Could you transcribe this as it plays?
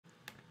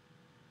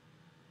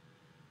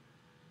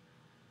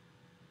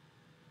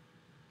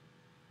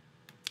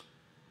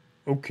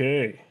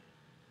Okay.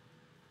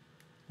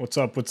 What's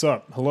up? What's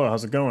up? Hello,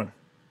 how's it going?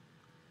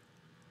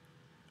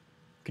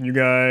 Can you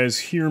guys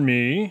hear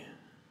me?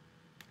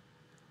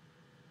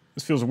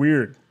 This feels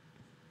weird.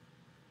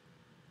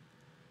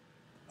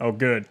 Oh,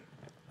 good.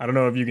 I don't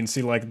know if you can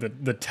see like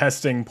the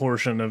testing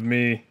portion of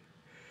me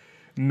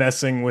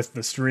messing with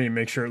the stream,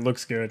 make sure it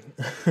looks good.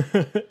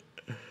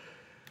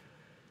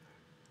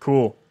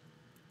 Cool.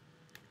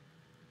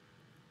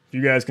 If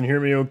you guys can hear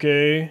me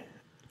okay,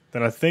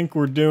 then I think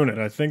we're doing it.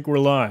 I think we're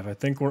live. I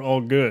think we're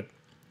all good.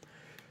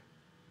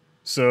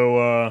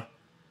 So,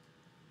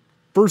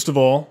 first of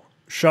all,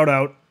 shout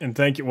out and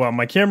thank you. Well,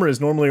 my camera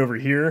is normally over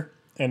here,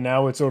 and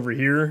now it's over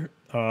here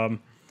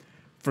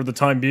for the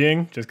time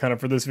being, just kind of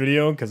for this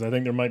video, because I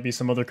think there might be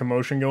some other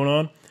commotion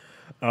going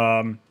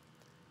on.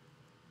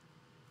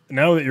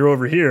 Now that you're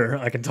over here,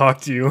 I can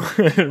talk to you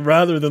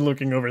rather than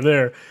looking over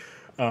there.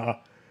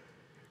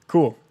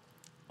 Cool.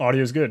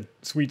 Audio's good.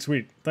 Sweet,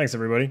 sweet. Thanks,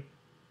 everybody.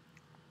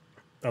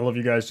 I love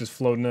you guys just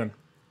floating in.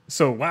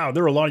 So, wow,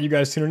 there are a lot of you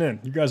guys tuning in.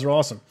 You guys are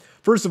awesome.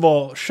 First of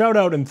all, shout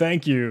out and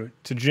thank you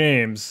to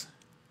James.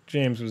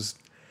 James was,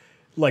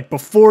 like,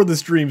 before the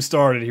stream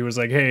started, he was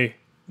like, hey,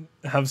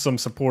 have some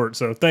support.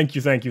 So thank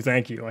you, thank you,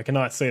 thank you. I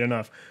cannot say it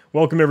enough.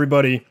 Welcome,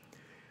 everybody.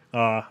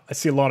 I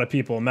see a lot of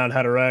people. Mad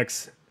Hatter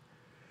X,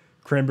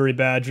 Cranberry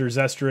Badger,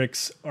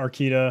 Zestrix,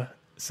 Arquita,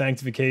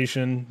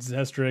 Sanctification,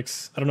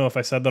 Zestrix. I don't know if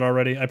I said that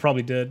already. I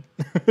probably did.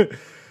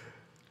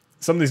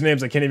 Some of these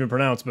names I can't even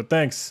pronounce, but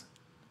thanks.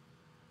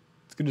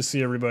 It's good to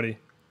see everybody.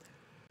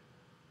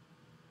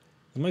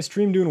 Is my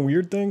stream doing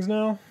weird things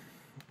now?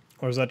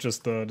 Or is that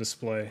just the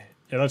display?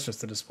 Yeah, that's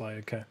just the display.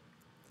 Okay.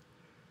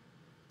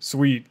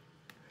 Sweet.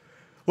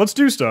 Let's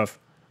do stuff.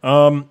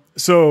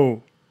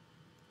 So,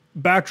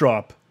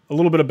 backdrop. A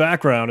little bit of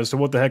background as to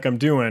what the heck I'm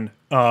doing.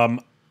 I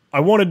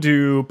wanted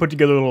to put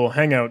together a little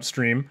Hangout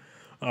stream.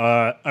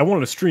 I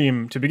wanted to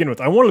stream to begin with.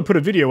 I wanted to put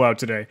a video out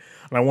today,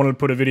 and I wanted to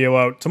put a video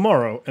out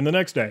tomorrow and the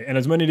next day, and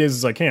as many days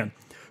as I can.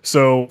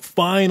 So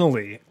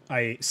finally,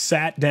 I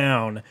sat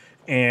down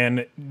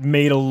and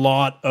made a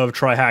lot of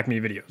Try Hack Me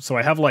videos. So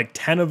I have like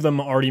 10 of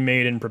them already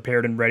made and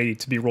prepared and ready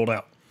to be rolled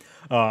out.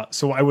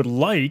 So I would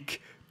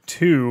like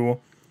to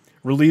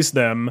release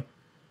them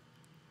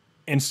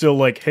and still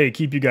like, hey,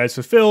 keep you guys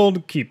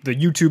fulfilled, keep the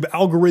YouTube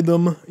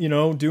algorithm, you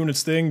know, doing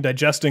its thing,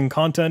 digesting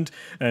content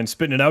and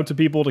spitting it out to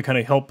people to kind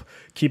of help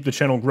keep the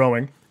channel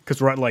growing. Because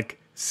we're at like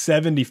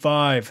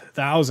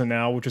 75,000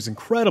 now, which is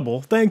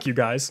incredible. Thank you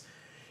guys.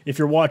 If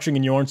you're watching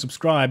and you aren't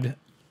subscribed,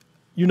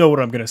 you know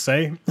what I'm going to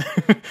say.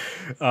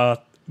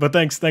 But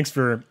thanks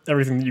for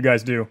everything that you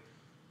guys do.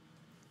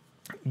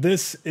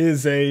 This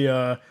is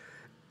a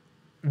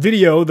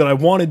video that I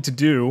wanted to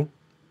do,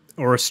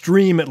 or a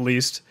stream at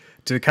least,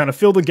 to kind of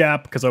fill the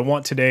gap, because I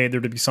want today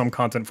there to be some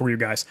content for you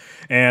guys.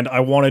 And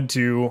I wanted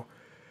to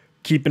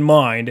keep in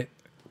mind,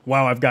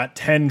 wow, I've got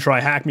 10 Try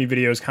Hack Me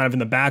videos kind of in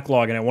the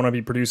backlog, and I want to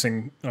be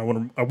producing, I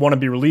want to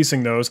be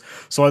releasing those.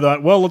 So I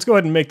thought, well, let's go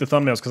ahead and make the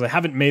thumbnails, because I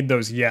haven't made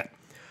those yet.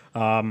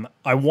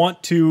 I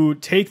want to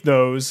take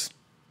those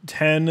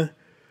 10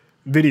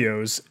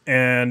 videos,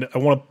 and I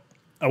want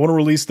to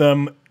release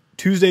them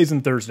Tuesdays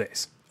and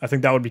Thursdays. I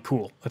think that would be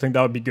cool. I think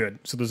that would be good.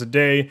 So there's a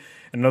day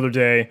and another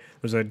day.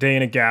 There's a day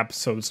and a gap,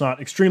 so it's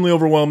not extremely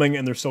overwhelming,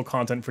 and there's still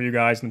content for you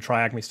guys, and the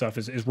Try Hack Me stuff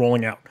is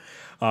rolling out.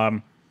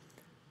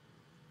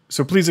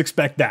 So please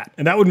expect that.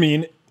 And that would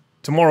mean,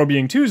 tomorrow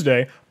being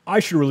Tuesday, I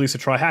should release a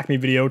Try Hack Me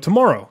video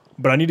tomorrow,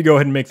 but I need to go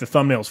ahead and make the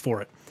thumbnails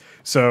for it.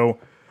 So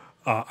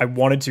I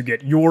wanted to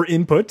get your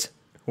input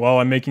while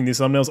I'm making these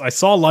thumbnails. I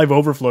saw Live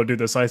Overflow do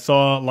this. I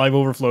saw Live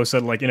Overflow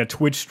said, like, in a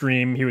Twitch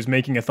stream, he was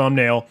making a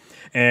thumbnail,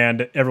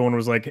 and everyone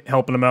was, like,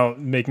 helping him out,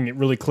 making it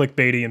really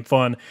clickbaity and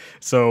fun.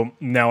 So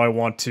now I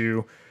want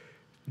to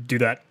do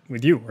that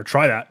with you, or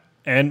try that.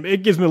 And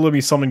it gives me a little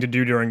bit something to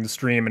do during the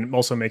stream, and it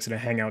also makes it a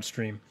Hangout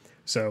stream.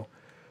 So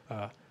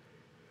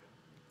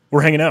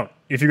we're hanging out.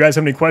 If you guys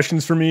have any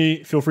questions for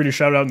me, feel free to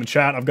shout it out in the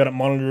chat. I've got it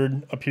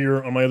monitored up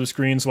here on my other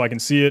screen so I can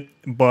see it,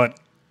 but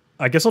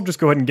I guess I'll just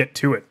go ahead and get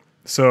to it.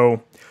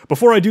 So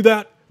before I do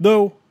that,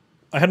 though,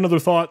 I had another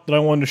thought that I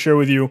wanted to share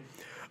with you.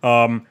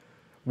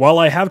 While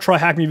I have Try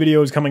Hack Me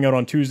videos coming out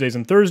on Tuesdays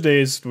and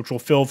Thursdays, which will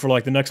fill for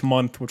like the next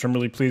month, which I'm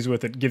really pleased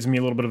with, it gives me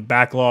a little bit of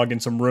backlog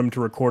and some room to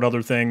record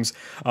other things.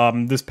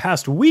 This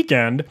past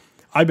weekend,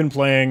 I've been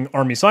playing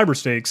Army Cyber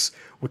Stakes,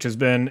 which has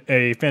been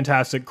a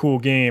fantastic, cool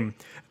game.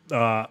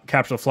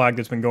 Capture the Flag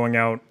that's been going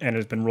out and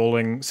has been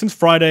rolling since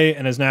Friday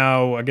and is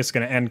now, I guess,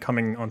 going to end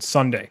coming on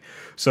Sunday.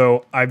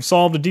 So I've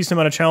solved a decent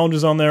amount of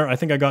challenges on there. I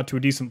think I got to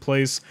a decent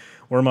place.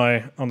 Where am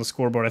I on the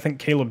scoreboard? I think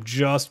Caleb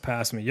just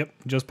passed me. Yep,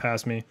 just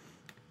passed me.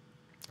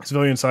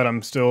 Civilian side,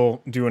 I'm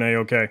still doing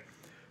A-okay.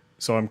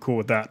 So I'm cool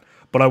with that.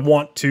 But I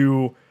want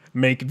to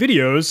make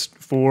videos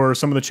for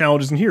some of the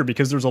challenges in here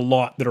because there's a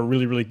lot that are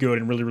really, really good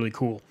and really, really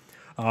cool.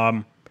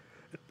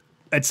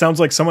 It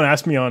sounds like someone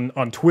asked me on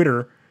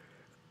Twitter.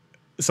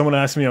 Someone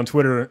asked me on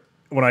Twitter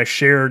when I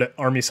shared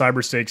Army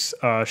Cyber Stakes,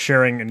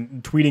 sharing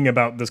and tweeting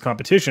about this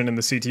competition in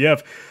the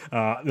CTF,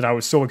 that I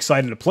was so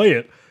excited to play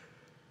it.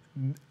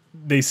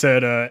 they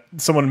said,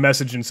 someone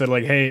messaged and said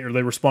like, hey, or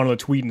they responded to a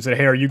tweet and said,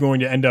 hey, are you going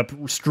to end up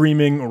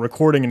streaming or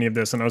recording any of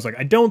this? And I was like,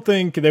 I don't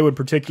think they would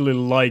particularly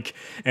like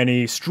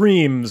any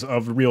streams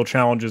of real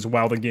challenges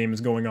while the game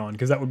is going on,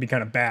 because that would be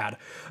kind of bad.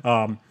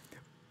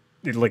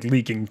 Like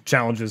leaking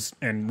challenges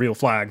and real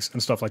flags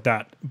and stuff like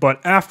that.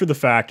 But after the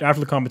fact, after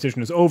the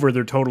competition is over,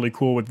 they're totally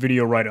cool with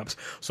video write-ups.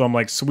 So I'm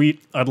like,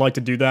 sweet, I'd like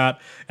to do that.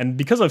 And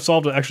because I've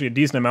solved actually a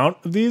decent amount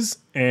of these,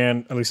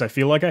 and at least I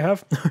feel like I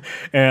have,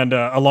 and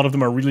a lot of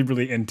them are really,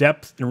 really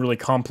in-depth and really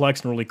complex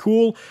and really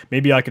cool,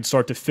 maybe I could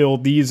start to fill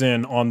these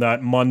in on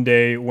that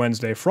Monday,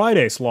 Wednesday,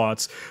 Friday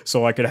slots,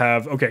 so I could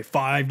have, okay,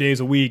 5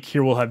 days a week,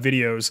 here we'll have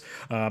videos.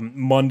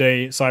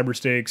 Monday, Cyber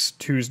Stakes,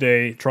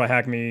 Tuesday, Try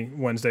Hack Me,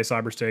 Wednesday,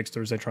 Cyber Stakes,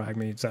 Thursday, Try Hack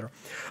Me, etc.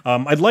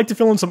 I'd like to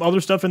fill in some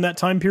other stuff in that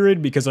time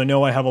period, because I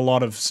know I have a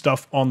lot of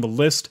stuff on the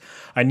list.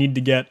 I need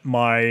to get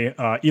my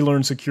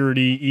eLearn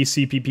Security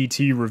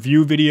ECPPT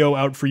review video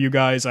out for you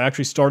guys. I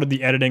actually started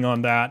the editing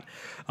on that,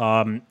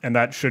 and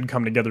that should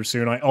come together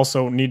soon. I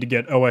also need to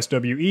get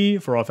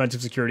OSWE for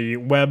Offensive Security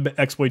Web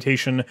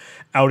Exploitation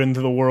out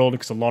into the world,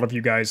 because a lot of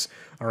you guys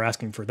are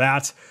asking for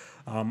that.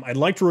 I'd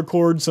like to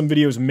record some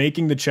videos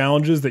making the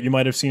challenges that you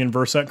might have seen in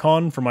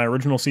VersetCon for my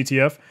original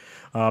CTF.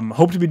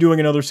 Hope to be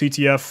doing another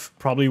CTF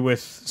probably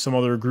with some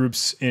other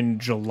groups in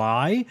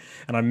July,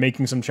 and I'm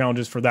making some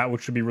challenges for that,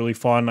 which should be really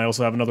fun. I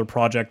also have another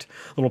project,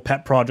 a little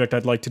pet project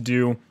I'd like to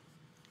do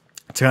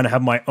to kind of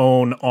have my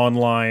own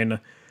online,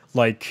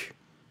 like,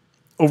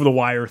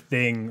 over-the-wire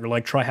thing, or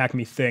like Try Hack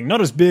Me thing.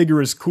 Not as big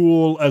or as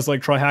cool as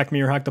like Try Hack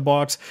Me or Hack the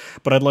Box,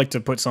 but I'd like to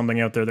put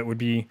something out there that would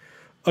be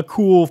a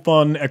cool,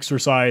 fun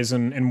exercise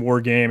and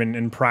war game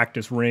and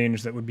practice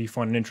range that would be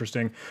fun and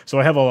interesting. So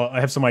I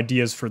have some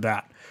ideas for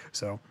that.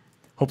 So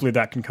hopefully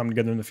that can come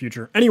together in the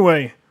future.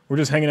 Anyway, we're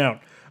just hanging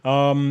out.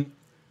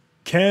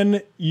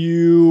 Can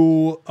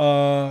you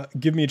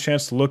give me a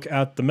chance to look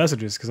at the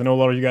messages? Because I know a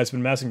lot of you guys have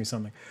been asking me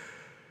something.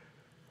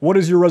 What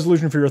is your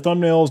resolution for your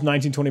thumbnails?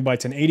 1920 by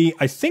 1080.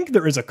 I think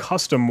there is a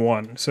custom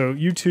one. So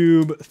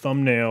YouTube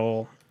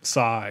thumbnail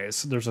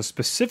size. There's a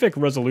specific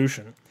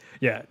resolution.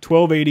 Yeah,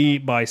 1280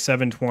 by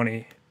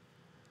 720.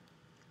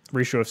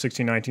 Ratio of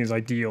 16:19 is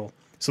ideal.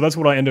 So that's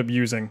what I end up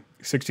using.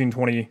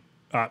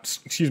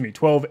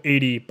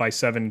 1280 by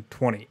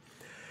 720.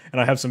 And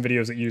I have some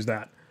videos that use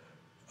that.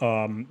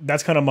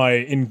 That's kind of my,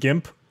 in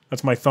GIMP,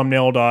 that's my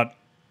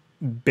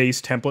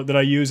thumbnail.base template that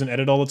I use and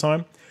edit all the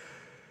time.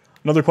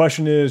 Another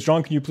question is,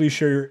 John, can you please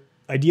share your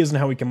ideas on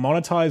how we can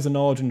monetize the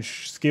knowledge and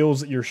skills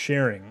that you're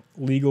sharing?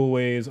 Legal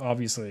ways,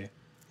 obviously.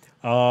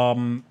 Are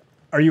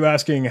you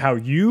asking how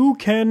you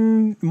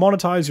can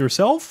monetize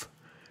yourself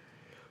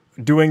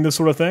doing this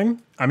sort of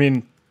thing? I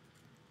mean,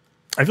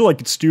 I feel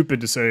like it's stupid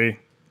to say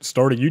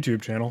start a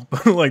YouTube channel,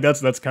 but like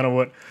that's kind of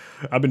what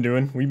I've been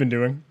doing. We've been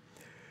doing.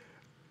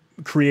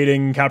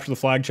 Creating capture the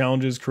flag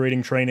challenges,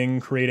 creating training,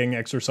 creating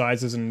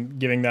exercises, and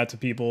giving that to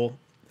people.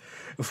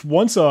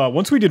 Once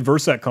we did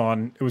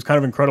VersetCon, it was kind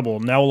of incredible.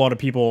 Now a lot of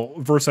people,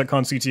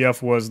 VersetCon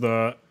CTF was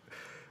the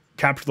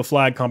capture the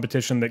flag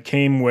competition that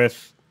came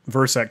with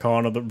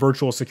VersetCon, or the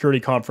virtual security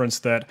conference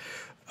that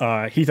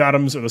Heath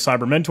Adams, or the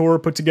Cyber Mentor,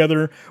 put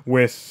together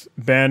with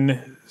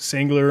Ben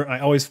Sangler. I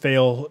always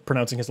fail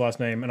pronouncing his last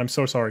name, and I'm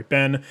so sorry.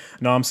 Ben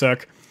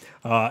Namsek.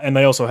 And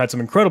they also had some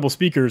incredible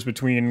speakers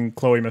between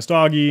Chloe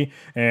Mastagi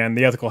and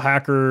the Ethical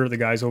Hacker, the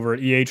guys over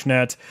at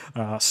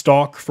EHNet,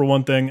 Stalk, for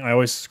one thing. I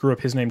always screw up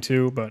his name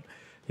too, but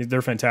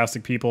they're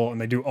fantastic people,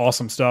 and they do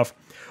awesome stuff.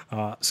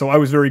 So I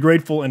was very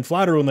grateful and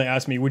flattered when they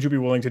asked me, would you be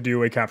willing to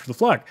do a Capture the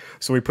Flag?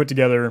 So we put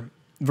together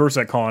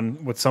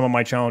VersetCon with some of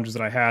my challenges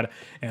that I had,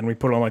 and we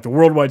put it on like the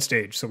worldwide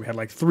stage. So we had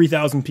like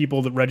 3,000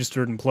 people that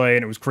registered and play,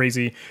 and it was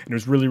crazy, and it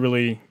was really,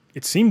 really,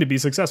 it seemed to be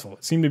successful.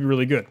 It seemed to be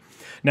really good.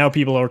 Now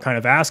people are kind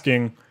of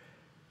asking,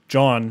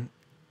 John,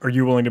 are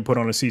you willing to put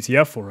on a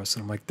CTF for us?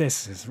 And I'm like,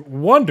 this is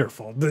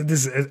wonderful.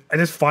 This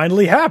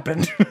finally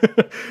happened.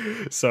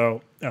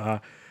 So I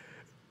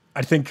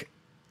think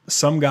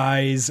some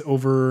guys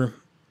over,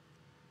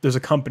 there's a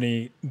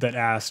company that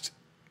asked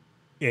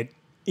it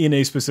in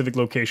a specific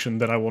location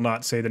that I will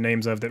not say the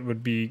names of that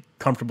would be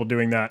comfortable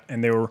doing that,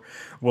 and they were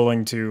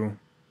willing to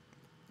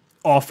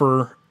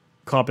offer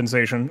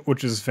compensation,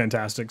 which is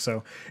fantastic.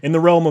 So in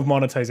the realm of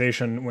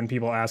monetization, when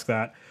people ask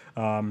that,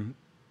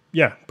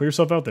 yeah, put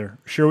yourself out there.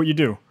 Share what you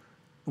do.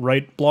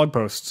 Write blog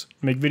posts.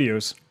 Make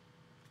videos.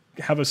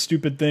 Have a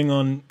stupid thing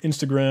on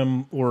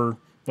Instagram or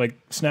like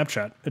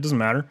Snapchat. It doesn't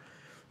matter.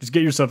 Just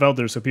get yourself out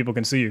there so people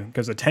can see you,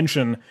 because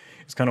attention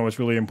is kind of what's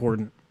really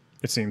important,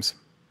 it seems.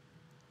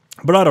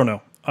 But I don't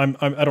know. I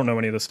don't know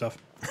any of this stuff.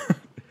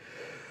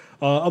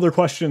 Other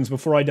questions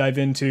before I dive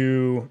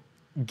into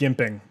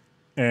gimping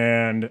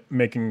and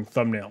making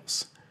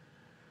thumbnails.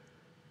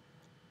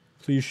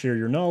 Please share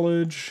your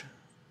knowledge,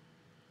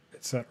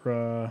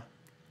 etc.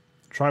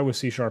 Try with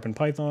C# and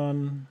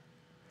Python.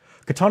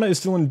 Katana is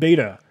still in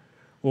beta.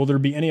 Will there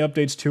be any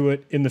updates to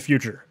it in the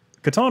future?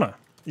 Katana.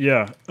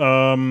 Yeah.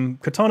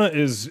 Katana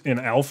is in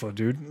alpha,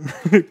 dude.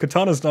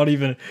 Katana's not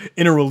even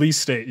in a release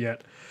state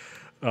yet.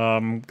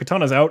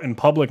 Katana's out in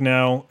public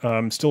now,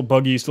 still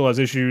buggy, still has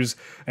issues,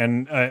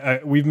 and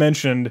we've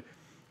mentioned,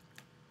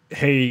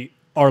 hey,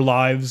 our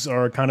lives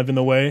are kind of in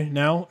the way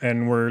now,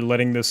 and we're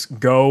letting this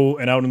go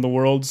and out in the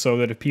world so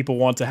that if people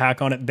want to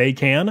hack on it, they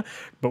can,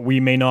 but we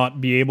may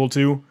not be able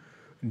to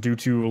due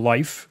to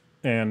life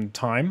and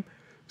time.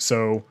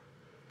 So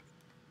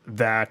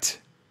that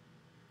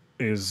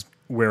is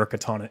where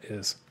Katana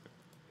is.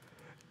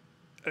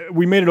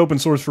 We made it open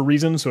source for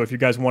reasons, so if you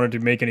guys wanted to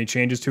make any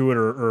changes to it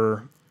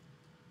or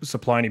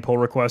supply any pull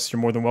requests,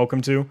 you're more than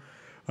welcome to.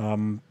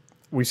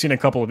 We've seen a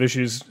couple of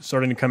issues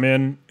starting to come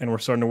in, and we're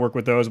starting to work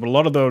with those, but a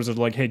lot of those are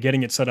like, hey,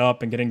 getting it set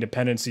up and getting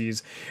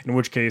dependencies, in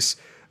which case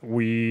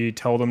we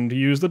tell them to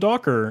use the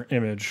Docker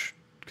image,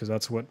 because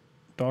that's what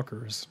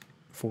Docker is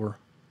for.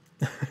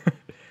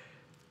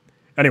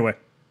 Anyway,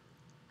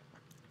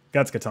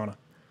 that's Katana.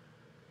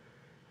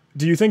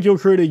 Do you think you'll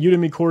create a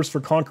Udemy course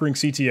for conquering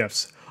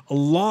CTFs? A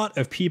lot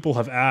of people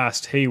have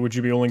asked, hey, would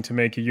you be willing to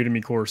make a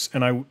Udemy course?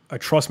 And I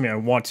trust me, I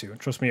want to.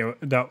 Trust me,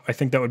 I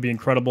think that would be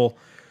incredible.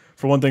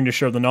 For one thing, to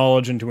share the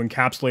knowledge and to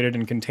encapsulate it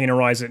and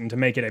containerize it and to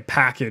make it a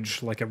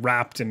package, like a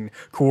wrapped and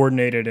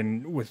coordinated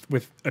and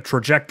with a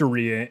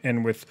trajectory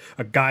and with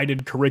a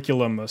guided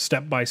curriculum, a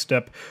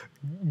step-by-step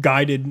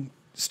guided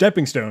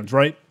stepping stones,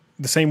 right?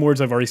 The same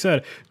words I've already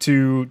said,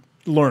 to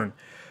learn.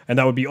 And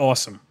that would be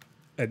awesome.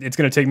 It's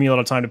going to take me a lot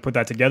of time to put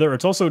that together.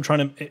 It's also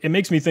it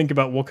makes me think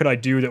about what could I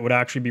do that would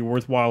actually be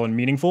worthwhile and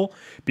meaningful,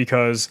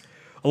 because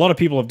a lot of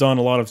people have done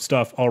a lot of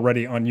stuff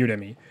already on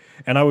Udemy.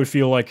 And I would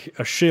feel like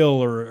a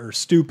shill or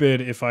stupid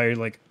if I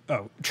the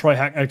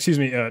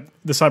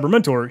Cyber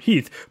Mentor,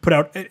 Heath, put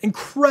out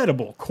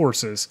incredible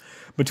courses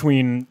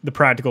between the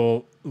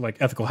practical, like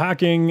ethical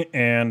hacking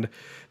and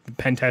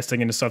pen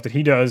testing and the stuff that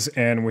he does,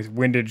 and with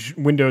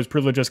Windows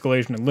privilege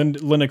escalation and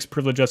Linux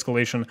privilege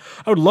escalation.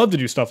 I would love to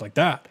do stuff like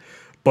that,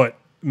 but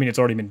I mean, it's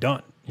already been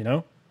done, you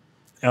know?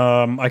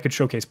 I could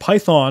showcase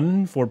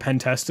Python for pen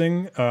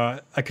testing.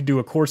 I could do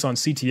a course on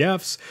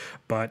CTFs,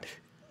 but,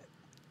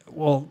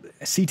 well,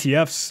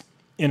 CTFs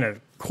in a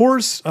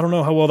course, I don't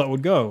know how well that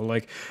would go.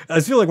 Like, I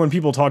feel like when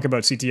people talk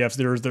about CTFs,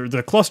 there's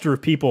the cluster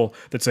of people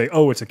that say,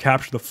 oh, it's a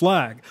capture the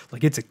flag.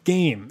 Like, it's a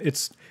game.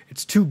 It's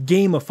too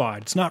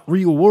gamified. It's not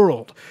real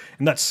world.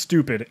 And that's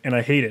stupid, and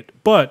I hate it.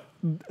 But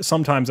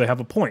sometimes they have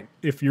a point.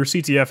 If your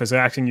CTF is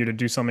asking you to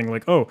do something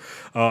like,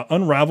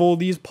 unravel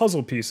these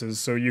puzzle pieces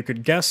so you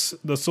could guess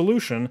the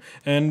solution,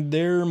 and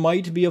there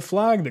might be a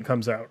flag that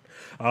comes out.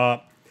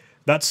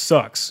 That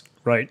sucks,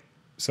 right?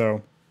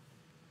 So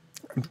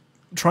I'm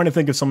trying to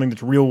think of something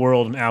that's real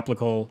world and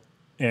applicable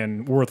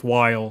and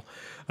worthwhile.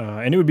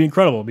 And it would be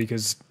incredible,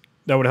 because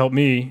that would help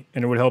me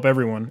and it would help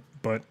everyone,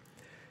 but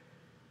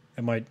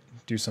it might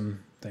do some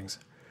things.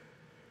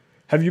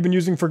 Have you been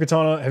using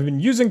Katana? Have you been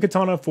using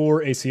Katana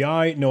for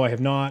ACI? No, I have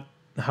not.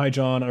 Hi,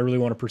 John. I really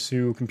want to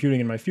pursue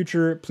computing in my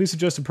future. Please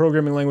suggest a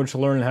programming language to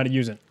learn and how to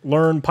use it.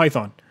 Learn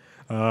Python.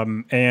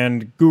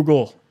 And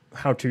Google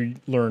how to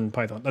learn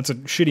Python. That's a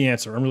shitty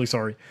answer. I'm really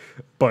sorry.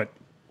 But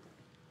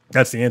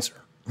that's the answer.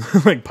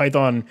 Like,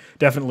 Python,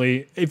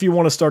 definitely. If you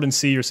want to start in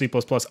C or C++,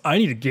 I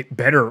need to get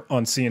better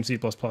on C and C++.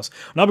 When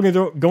I've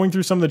been going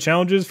through some of the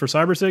challenges for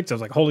Cyber6, I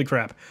was like, holy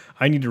crap,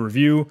 I need to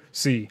review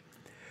C.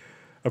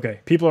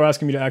 Okay, people are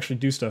asking me to actually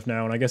do stuff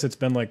now, and I guess it's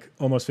been like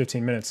almost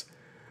 15 minutes.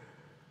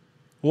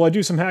 Will I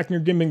do some hacking or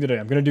gimping today?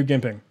 I'm going to do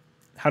gimping.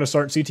 How to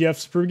start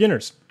CTFs for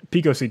beginners.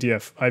 Pico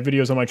CTF. I have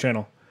videos on my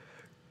channel.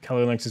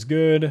 Kali Links is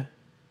good,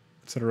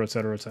 etc.,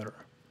 etc., etc.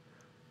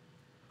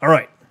 All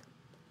right,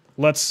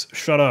 let's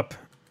shut up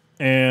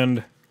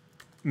and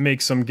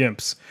make some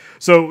gimps.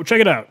 So check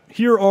it out.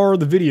 Here are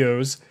the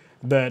videos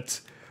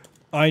that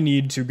I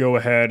need to go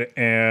ahead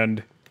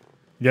and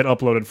get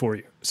uploaded for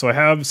you. So I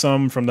have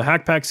some from the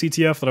Hackpack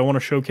CTF that I want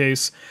to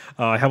showcase.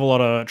 I have a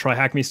lot of Try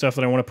Hack Me stuff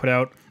that I want to put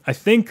out. I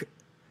think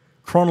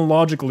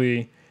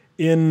chronologically,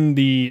 in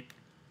the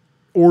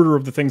order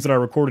of the things that I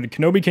recorded,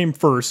 Kenobi came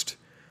first.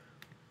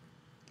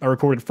 I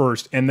recorded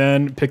first, and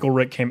then Pickle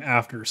Rick came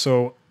after.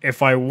 So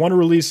if I want to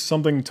release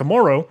something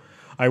tomorrow,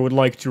 I would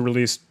like to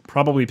release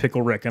probably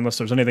Pickle Rick, unless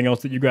there's anything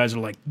else that you guys are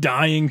like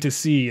dying to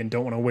see and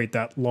don't want to wait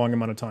that long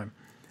amount of time.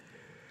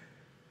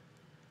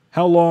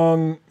 How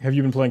long have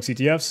you been playing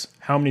CTFs?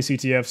 How many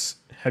CTFs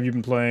have you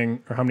been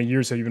playing, or how many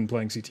years have you been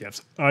playing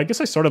CTFs? I guess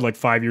I started like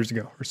 5 years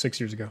ago, or 6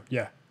 years ago.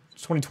 Yeah,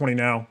 it's 2020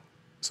 now,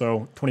 so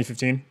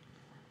 2015.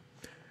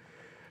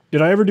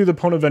 Did I ever do the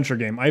Pona Venture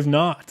game? I have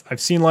not. I've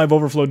seen Live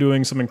Overflow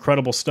doing some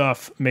incredible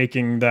stuff,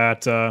 making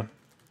that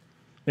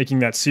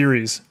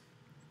series,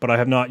 but I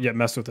have not yet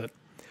messed with it.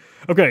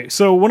 Okay,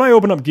 so when I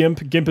open up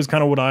GIMP is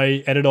kind of what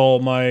I edit all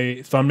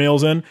my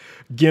thumbnails in.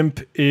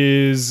 GIMP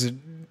is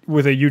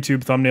with a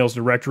YouTube thumbnails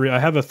directory. I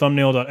have a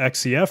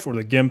thumbnail.xcf, or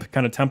the GIMP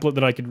kind of template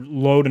that I could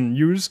load and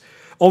use.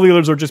 All the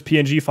others are just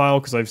PNG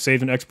file because I've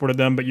saved and exported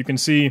them, but you can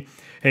see,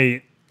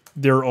 hey,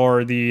 there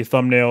are the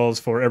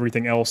thumbnails for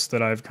everything else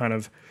that I've kind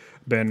of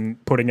been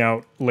putting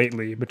out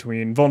lately,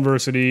 between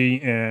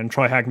Vulnversity and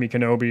Try Hack Me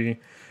Kenobi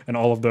and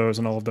all of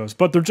those.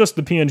 But they're just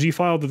the PNG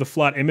file, they're the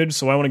flat image,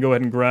 so I want to go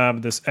ahead and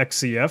grab this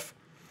XCF.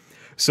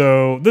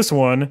 So this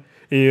one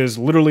is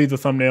literally the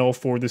thumbnail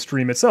for the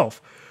stream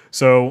itself.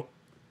 So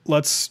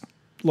let's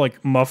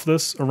like muff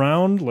this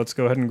around. Let's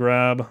go ahead and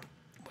grab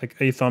like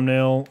a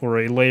thumbnail or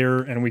a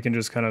layer, and we can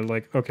just kind of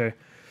like, okay,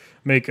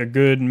 make a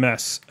good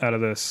mess out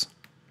of this.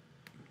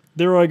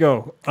 There I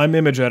go. I'm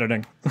image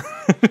editing.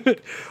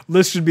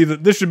 This should be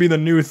the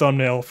new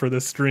thumbnail for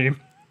this stream.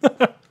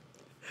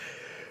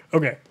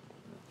 Okay.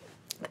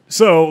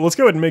 So let's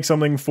go ahead and make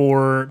something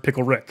for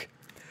Pickle Rick.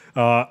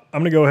 I'm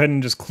going to go ahead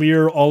and just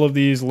clear all of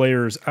these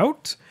layers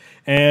out,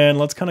 and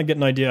let's kind of get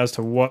an idea as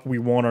to what we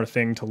want our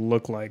thing to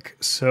look like.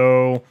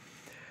 So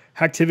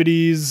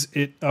activities,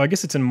 I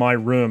guess it's in my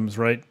rooms,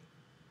 right?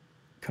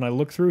 Can I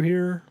look through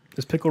here?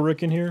 Is Pickle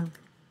Rick in here?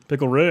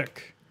 Pickle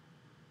Rick.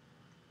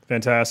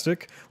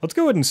 Fantastic. Let's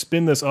go ahead and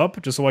spin this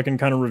up just so I can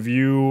kind of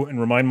review and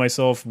remind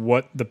myself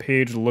what the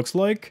page looks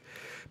like.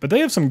 But they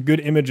have some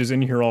good images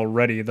in here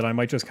already that I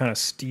might just kind of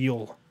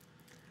steal.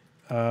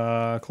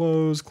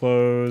 Close,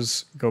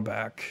 go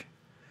back.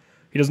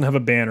 He doesn't have a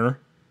banner.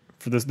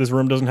 For this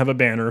room doesn't have a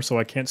banner, so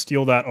I can't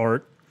steal that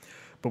art.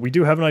 But we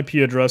do have an IP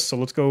address, so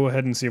let's go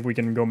ahead and see if we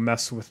can go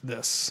mess with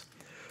this.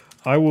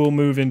 I will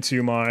move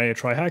into my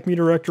try hack me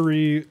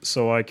directory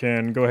so I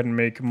can go ahead and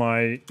make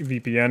my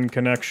VPN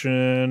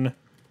connection.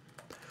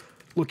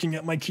 Looking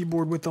at my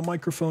keyboard with the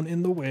microphone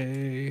in the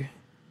way.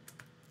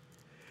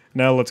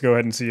 Now let's go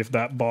ahead and see if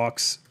that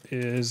box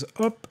is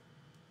up.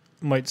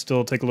 Might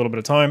still take a little bit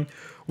of time.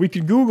 We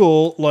could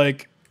Google,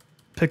 like,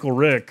 Pickle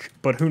Rick,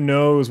 but who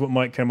knows what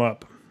might come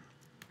up.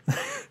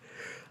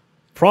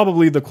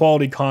 Probably the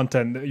quality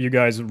content that you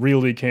guys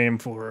really came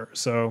for.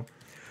 So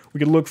we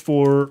could look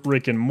for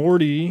Rick and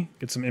Morty,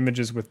 get some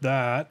images with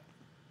that.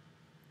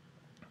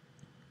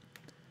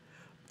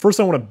 First,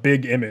 I want a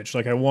big image.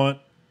 Like, I want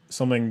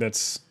something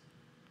that's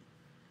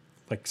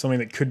like something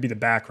that could be the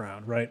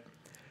background, right?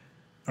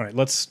 All right,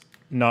 let's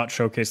not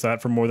showcase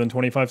that for more than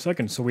 25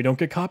 seconds so we don't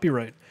get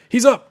copyright.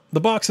 He's up.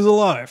 The box is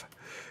alive.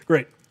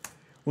 Great.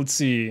 Let's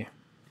see.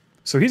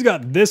 So he's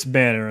got this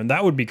banner, and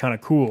that would be kind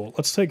of cool.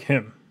 Let's take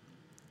him.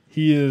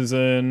 He is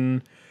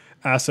in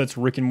assets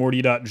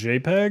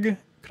rickandmorty.jpg.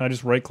 Can I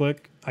just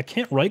right-click? I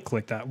can't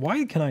right-click that.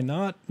 Why can I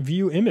not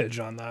view image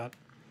on that?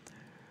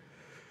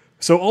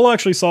 So I'll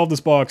actually solve this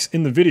box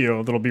in the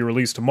video that'll be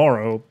released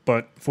tomorrow,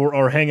 but for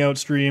our Hangout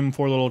stream,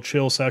 for a little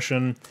chill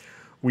session,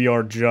 we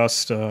are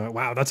just,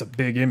 wow, that's a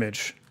big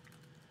image.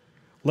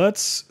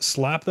 Let's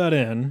slap that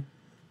in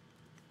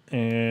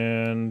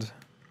and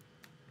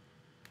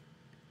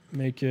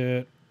make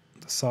it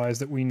the size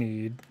that we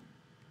need.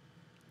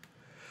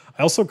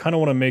 I also kind of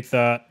want to make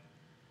that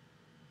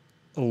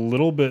a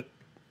little bit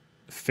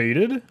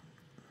faded.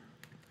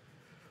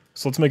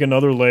 So let's make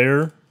another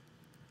layer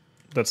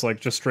that's like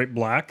just straight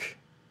black.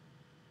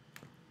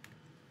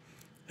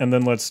 And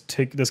then let's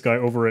take this guy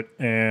over it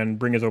and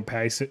bring his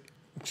opacity,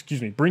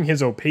 bring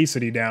his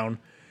opacity down.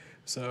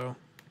 So,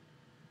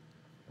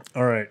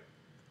 all right.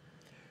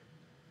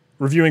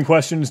 Reviewing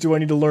questions, do I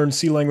need to learn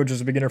C language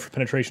as a beginner for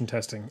penetration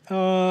testing?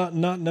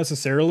 Not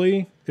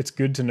necessarily. It's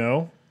good to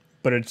know,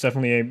 but it's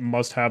definitely a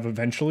must-have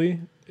eventually.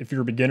 If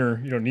you're a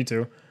beginner, you don't need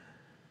to.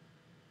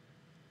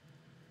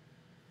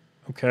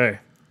 Okay.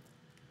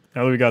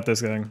 Now that we got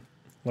this thing,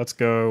 let's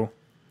go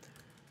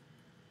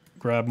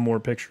grab more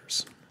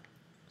pictures.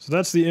 So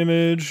that's the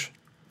image.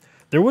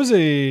 There was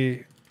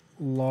a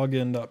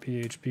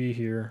login.php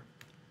here.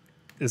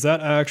 Is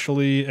that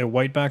actually a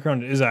white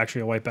background? It is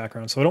actually a white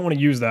background, so I don't want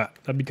to use that.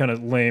 That'd be kind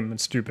of lame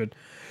and stupid.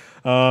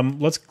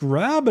 Let's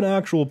grab an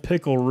actual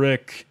Pickle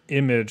Rick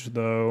image,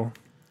 though.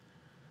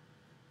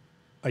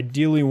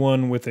 Ideally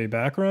one with a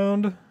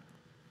background,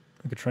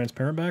 like a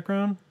transparent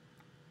background.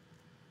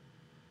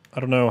 I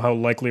don't know how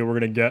likely we're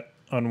going to get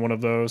on one of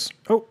those.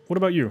 Oh, what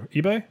about you?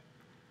 eBay? I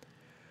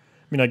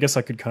mean, I guess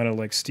I could kind of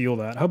like steal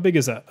that. How big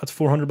is that? That's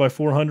 400 by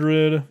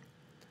 400.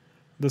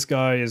 This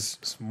guy is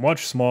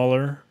much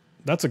smaller.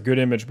 That's a good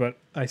image, but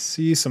I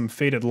see some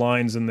faded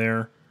lines in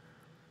there.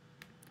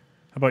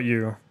 How about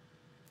you?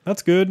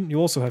 That's good. You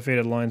also have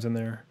faded lines in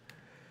there.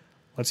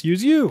 Let's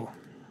use you.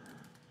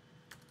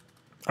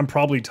 I'm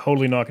probably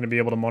totally not going to be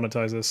able to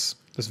monetize this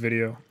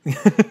video.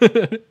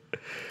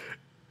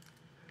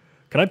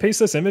 Can I paste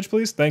this image,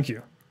 please? Thank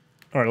you.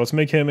 All right, let's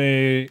make him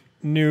a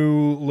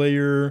new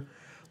layer.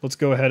 Let's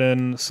go ahead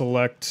and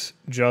select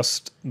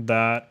just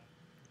that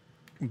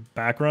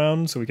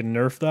background so we can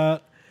nerf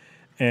that.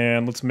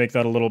 And let's make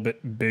that a little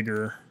bit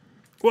bigger.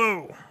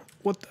 Whoa!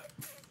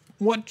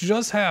 What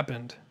just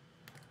happened?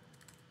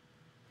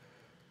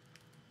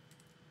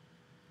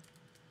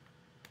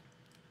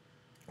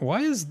 Why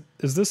is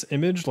this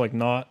image like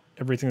not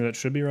everything that it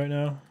should be right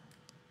now?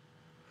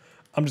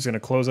 I'm just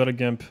gonna close out a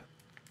GIMP.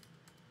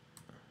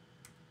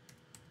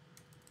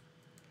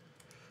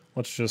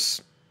 Let's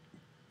just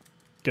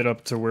get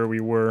up to where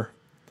we were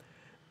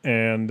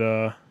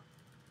and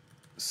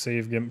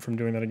save GIMP from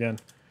doing that again.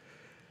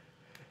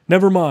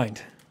 Never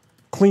mind.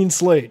 Clean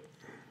slate.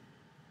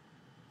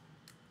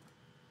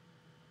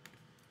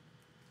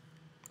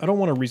 I don't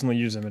want a recently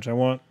used image. I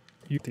want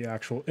the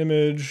actual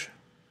image.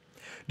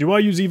 Do I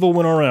use Evil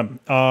WinRM?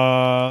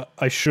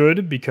 I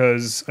should,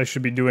 because I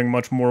should be doing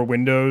much more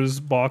Windows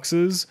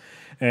boxes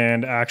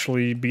and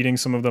actually beating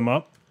some of them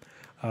up.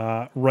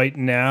 Right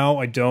now,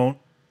 I don't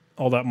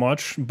all that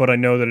much, but I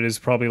know that it is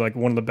probably like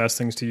one of the best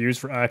things to use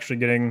for actually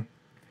getting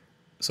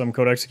some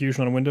code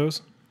execution on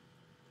Windows.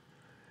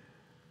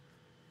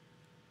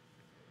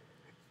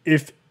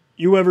 If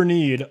you ever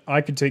need,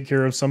 I could take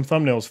care of some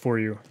thumbnails for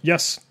you.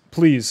 Yes,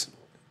 please.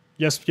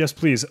 Yes,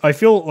 please. I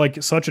feel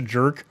like such a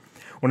jerk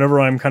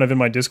whenever I'm kind of in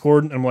my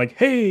Discord and I'm like,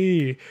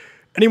 hey,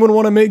 anyone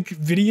want to make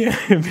video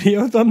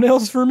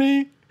thumbnails for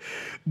me?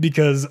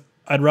 Because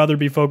I'd rather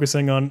be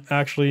focusing on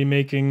actually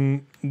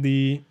making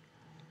the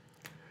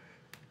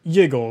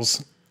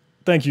yiggles.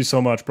 Thank you so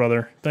much,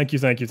 brother. Thank you.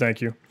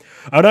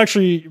 I would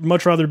actually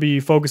much rather be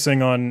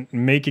focusing on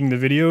making the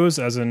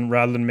videos, as in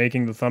rather than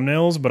making the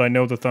thumbnails, but I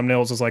know the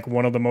thumbnails is like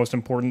one of the most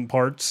important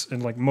parts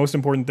and like most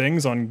important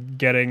things on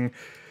getting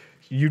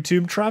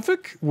YouTube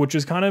traffic, which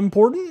is kind of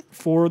important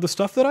for the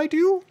stuff that I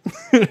do.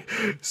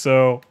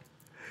 So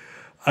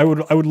I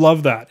would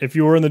love that. If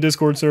you are in the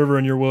Discord server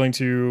and you're willing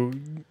to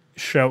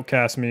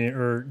shoutcast me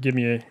or give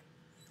me a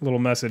little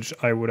message,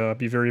 I would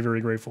be very,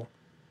 very grateful.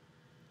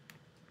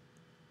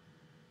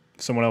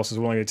 Someone else is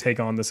willing to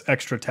take on this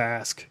extra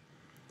task.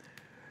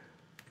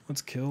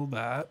 Let's kill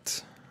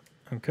that.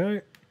 Okay.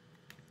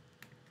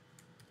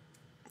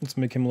 Let's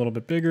make him a little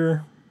bit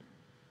bigger.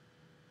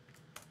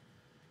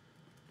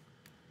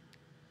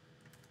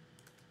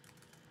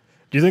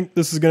 Do you think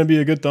this is going to be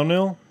a good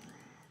thumbnail?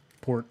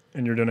 Port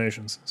in your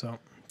donations. So,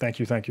 thank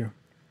you.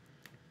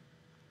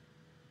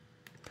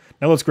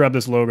 Now let's grab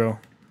this logo.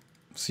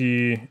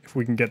 See if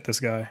we can get this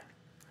guy.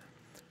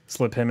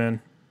 Slip him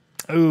in.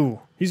 Ooh,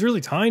 he's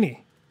really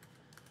tiny.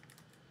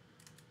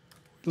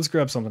 Let's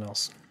grab something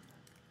else.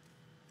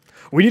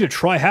 We need a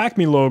Try Hack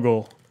Me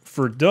logo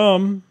for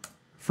dumb,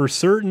 for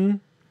certain.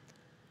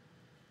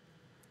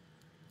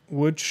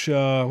 Which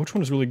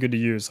one is really good to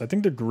use? I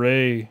think the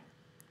gray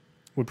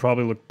would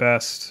probably look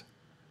best.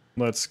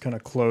 Let's kind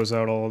of close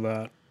out all of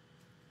that.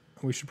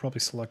 We should probably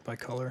select by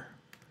color.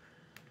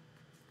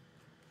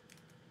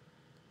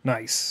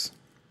 Nice.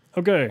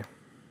 Okay.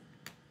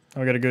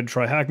 I got a good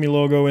Try Hack Me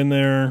logo in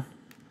there.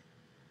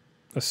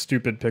 A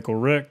stupid Pickle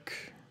Rick.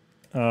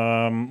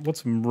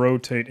 Let's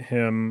rotate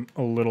him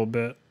a little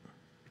bit.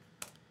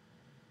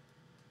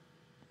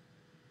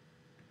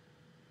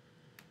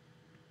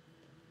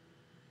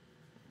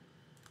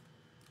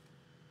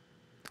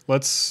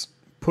 Let's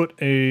put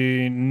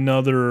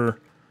another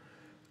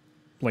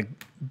like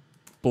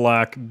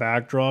black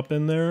backdrop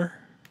in there.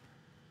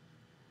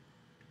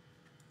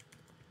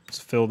 Let's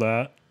fill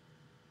that.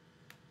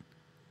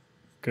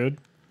 Good.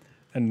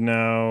 And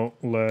now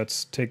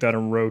let's take that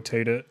and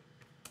rotate it.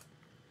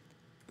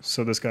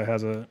 So this guy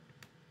has a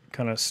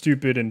kind of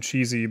stupid and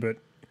cheesy, but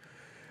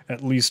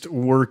at least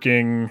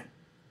working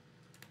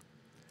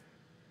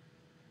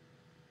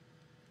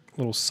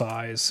little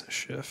size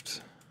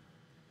shift.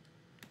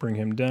 Bring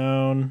him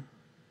down.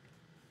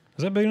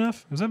 Is that big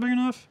enough? Is that big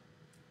enough?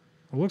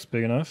 It looks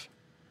big enough.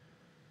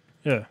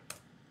 Yeah.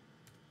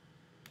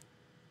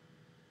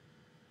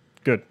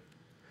 Good.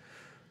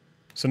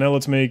 So now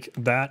let's make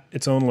that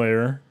its own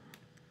layer.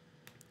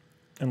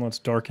 And let's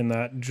darken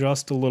that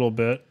just a little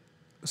bit.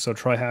 So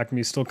Try Hack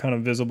Me still kind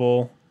of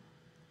visible.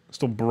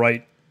 Still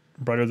brighter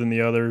than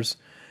the others.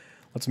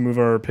 Let's move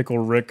our Pickle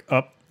Rick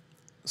up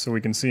so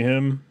we can see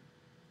him.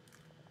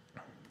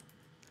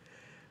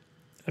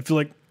 I feel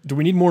like, do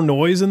we need more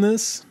noise in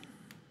this?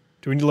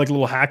 Do we need like a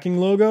little hacking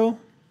logo?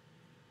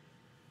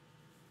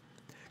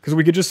 Because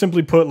we could just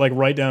simply put like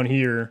right down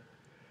here,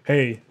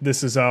 hey,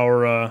 this is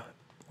our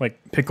like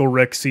Pickle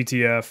Rick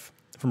CTF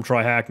from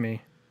Try Hack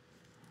Me.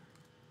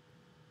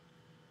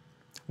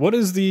 What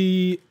is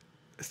the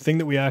thing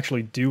that we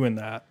actually do in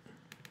that?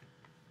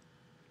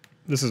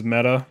 This is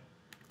meta.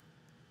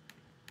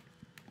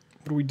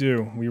 What do we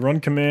do? We run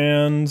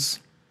commands.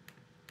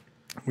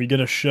 We get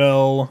a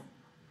shell.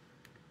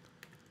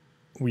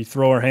 We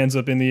throw our hands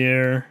up in the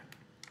air.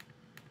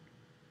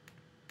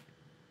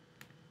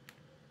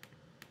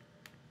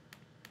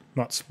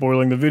 Not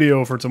spoiling the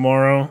video for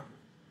tomorrow.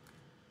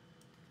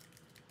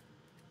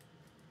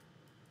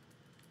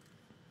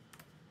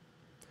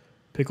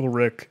 Pickle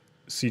Rick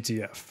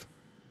CTF.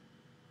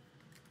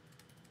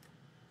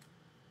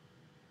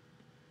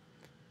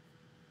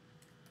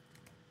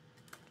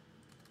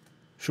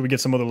 Should we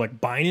get some other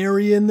like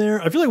binary in there?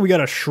 I feel like we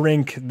gotta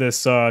shrink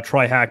this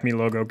Try Hack Me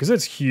logo because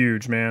it's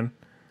huge, man.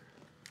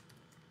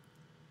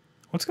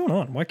 What's going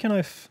on? Why can't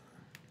I?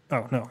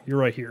 Oh no, you're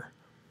right here.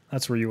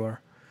 That's where you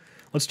are.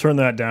 Let's turn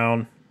that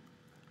down.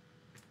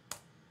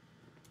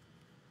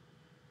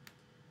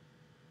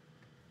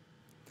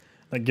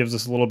 That gives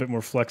us a little bit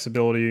more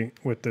flexibility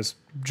with this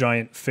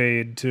giant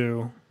fade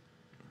too.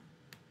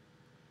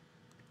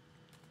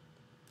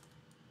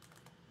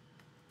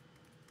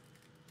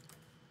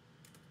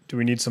 Do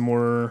we need some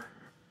more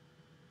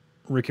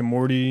Rick and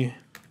Morty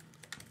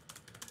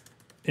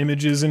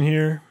images in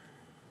here?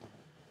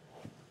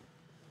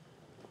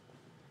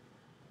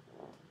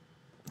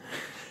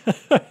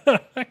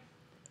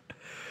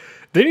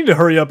 They need to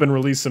hurry up and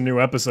release some new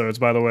episodes,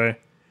 by the way.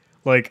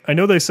 Like, I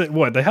know they said,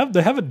 what, they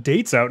have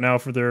dates out now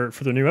for their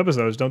new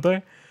episodes, don't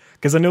they?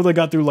 Because I know they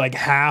got through like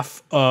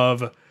half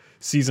of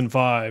season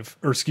 5,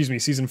 or excuse me,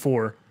 season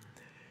 4.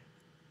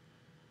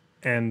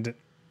 And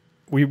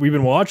we've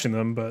been watching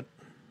them, but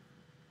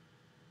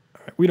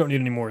all right, we don't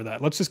need any more of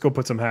that. Let's just go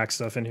put some hack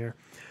stuff in here.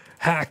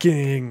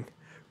 Hacking,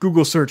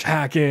 Google search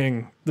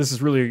hacking. This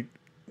is really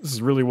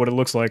what it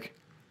looks like.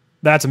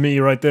 That's me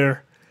right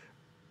there.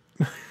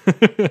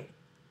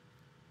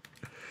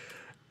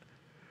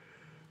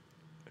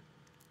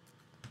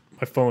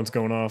 My phone's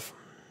going off.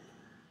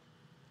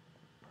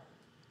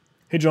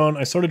 Hey John,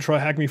 I started Try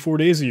Hack Me 4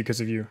 days ago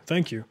because of you.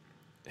 Thank you.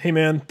 Hey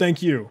man,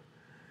 thank you.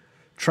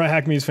 Try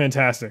Hack Me is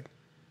fantastic.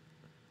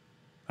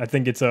 I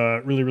think it's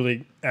a really,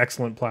 really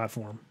excellent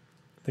platform.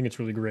 I think it's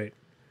really great.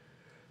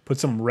 Put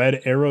some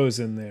red arrows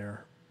in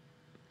there.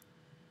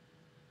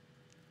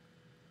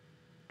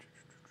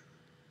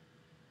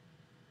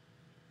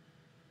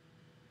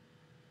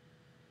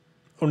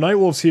 Oh,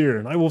 Nightwolf's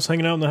here. Nightwolf's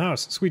hanging out in the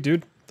house. Sweet,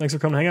 dude. Thanks for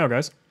coming to hang out,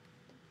 guys.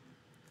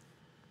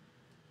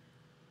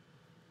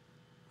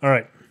 All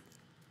right.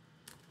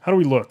 How do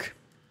we look?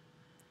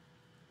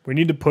 We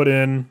need to put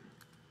in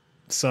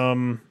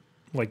some,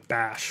 like,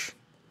 bash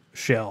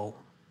shell.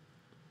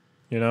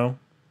 You know?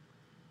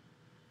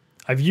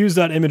 I've used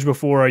that image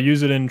before. I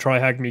use it in Try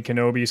Hack Me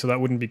Kenobi, so that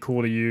wouldn't be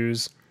cool to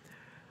use.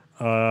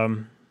 We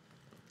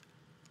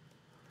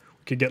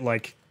could get,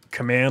 like,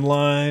 command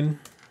line.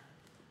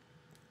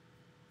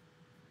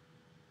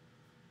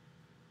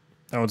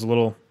 That one's a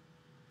little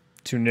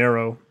too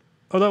narrow.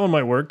 Oh, that one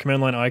might work.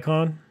 Command line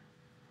icon.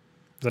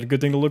 Is that a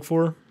good thing to look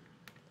for?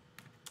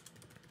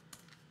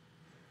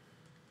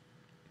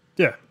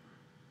 Yeah.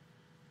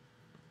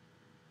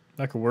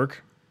 That could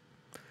work.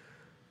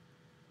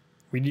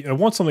 I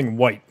want something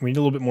white. We need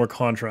a little bit more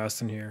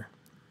contrast in here.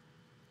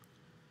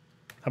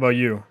 How about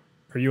you?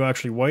 Are you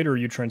actually white or are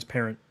you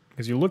transparent?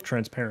 Because you look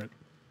transparent.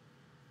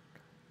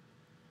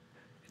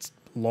 It's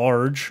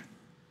large.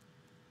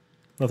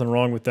 Nothing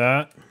wrong with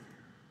that.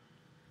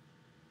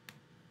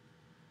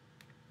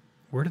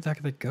 Where did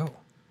that go?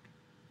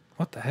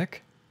 What the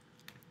heck?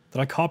 Did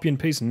I copy and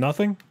paste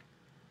nothing?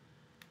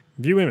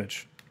 View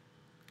image.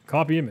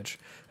 Copy image.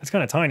 That's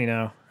kind of tiny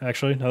now,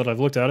 actually, now that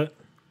I've looked at it.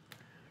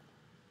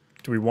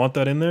 Do we want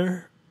that in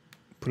there?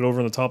 Put it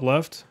over in the top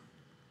left?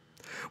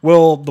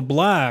 Well, the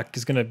black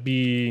is going to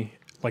be,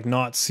 like,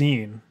 not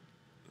seen.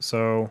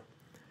 So,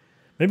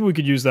 maybe we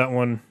could use that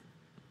one.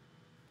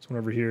 This one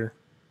over here.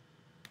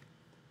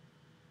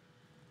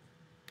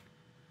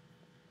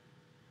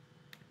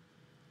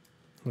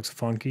 Looks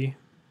funky.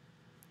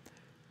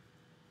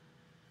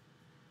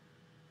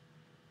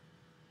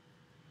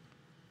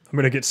 I'm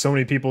going to get so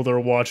many people that are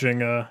watching,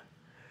 going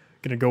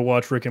to go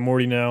watch Rick and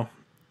Morty now.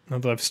 Now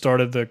that I've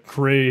started the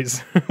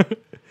craze.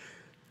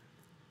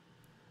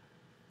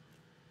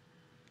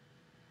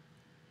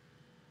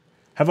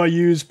 Have I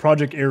used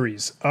Project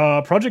Ares?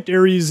 Project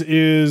Ares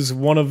is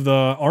one of the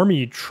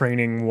army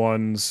training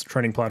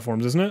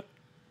platforms, isn't it?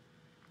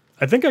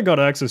 I think I got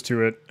access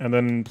to it and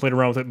then played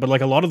around with it, but like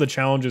a lot of the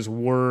challenges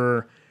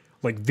were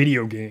like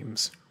video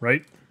games,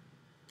 right?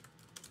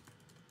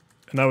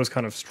 And that was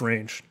kind of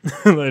strange.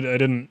 I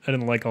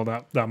didn't like all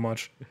that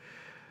much.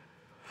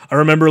 I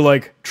remember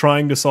like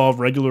trying to solve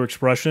regular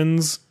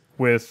expressions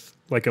with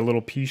like a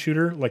little pea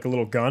shooter, like a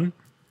little gun,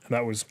 and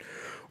that was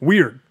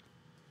weird.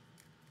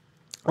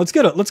 Let's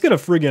get a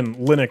friggin'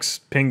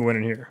 Linux penguin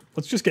in here.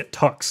 Let's just get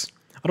Tux.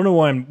 I don't know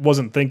why I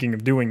wasn't thinking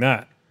of doing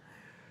that.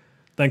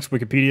 Thanks,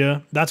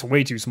 Wikipedia. That's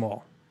way too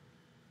small.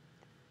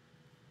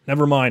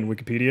 Never mind,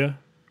 Wikipedia.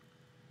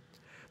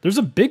 There's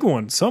a big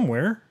one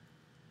somewhere.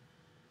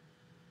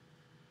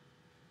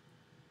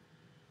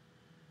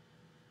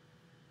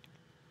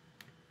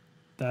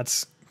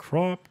 That's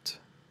cropped.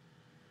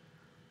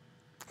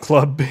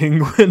 Club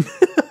Penguin.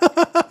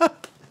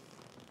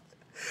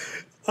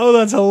 Oh,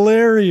 that's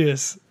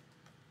hilarious.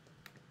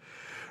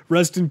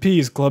 Rest in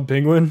peace, Club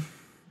Penguin.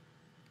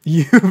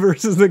 You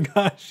versus the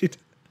guy she...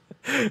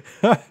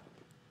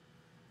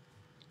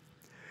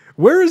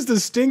 Where is the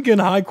stinking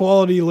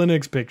high-quality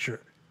Linux picture?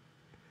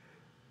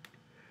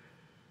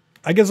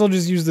 I guess I'll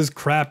just use this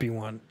crappy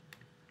one.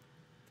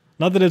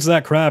 Not that it's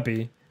that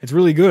crappy. It's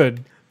really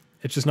good.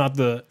 It's just not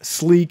the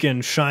sleek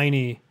and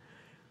shiny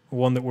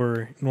one that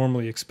we're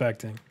normally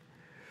expecting.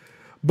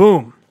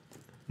 Boom.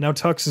 Now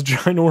Tux is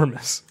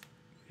ginormous.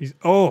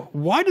 Oh,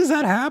 why does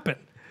that happen?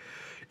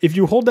 If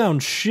you hold down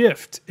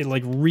Shift, it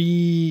like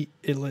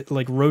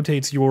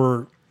rotates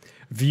your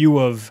view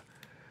of...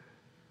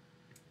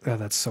 Oh,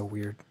 that's so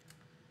weird.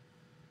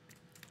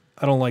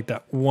 I don't like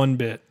that one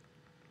bit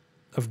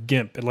of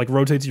GIMP. It like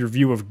rotates your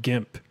view of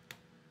GIMP.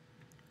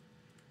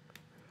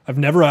 I've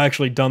never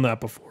actually done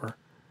that before.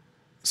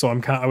 So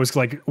I was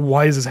like,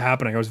 why is this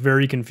happening? I was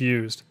very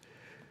confused.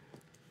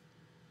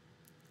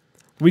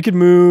 We could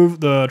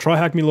move the Try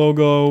Hack Me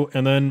logo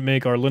and then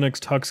make our Linux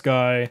Tux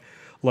guy,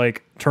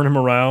 like, turn him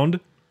around,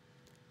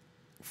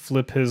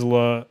 flip his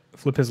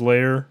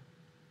layer.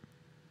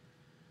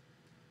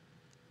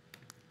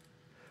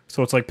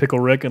 So it's like Pickle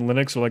Rick and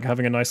Linux are like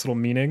having a nice little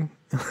meaning.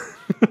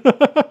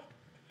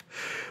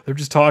 They're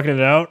just talking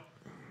it out.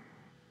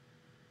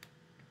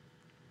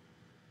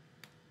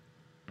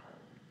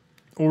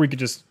 Or we could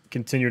just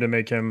continue to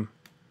make him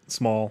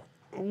small.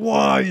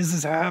 Why is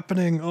this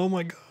happening? Oh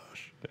my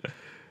gosh.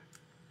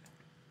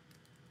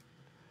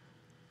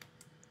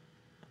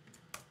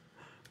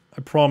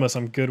 I promise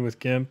I'm good with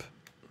GIMP.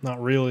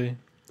 Not really,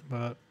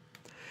 but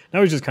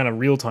now he's just kind of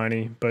real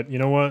tiny. But you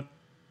know what?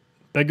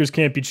 Beggars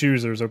can't be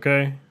choosers,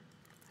 okay?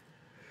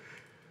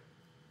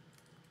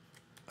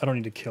 I don't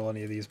need to kill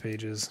any of these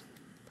pages.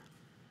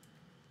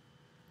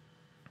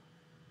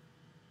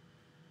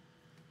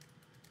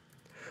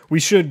 We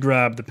should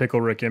grab the Pickle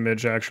Rick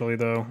image, actually,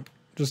 though,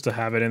 just to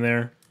have it in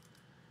there.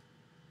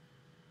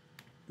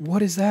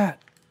 What is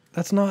that?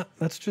 That's not...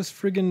 That's just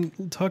friggin'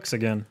 Tux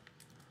again.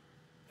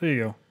 There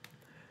you go.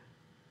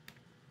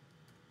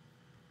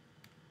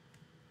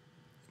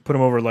 Put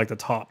him over, like, the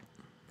top,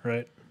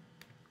 right?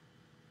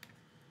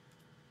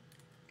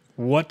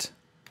 What?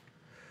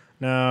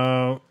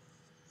 Now...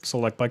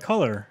 Select by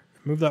color.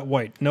 Move that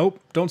white. Nope,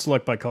 don't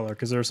select by color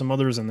because there are some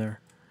others in there.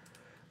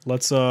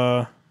 Let's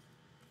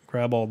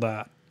grab all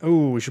that.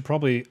 Oh, we should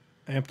probably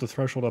amp the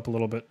threshold up a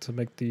little bit to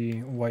make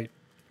the white.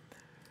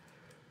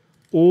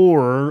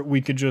 Or we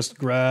could just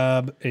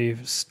grab a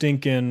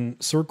stinking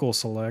circle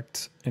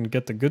select and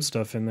get the good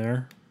stuff in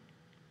there.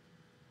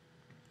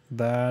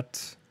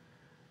 That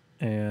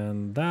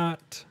and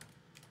that.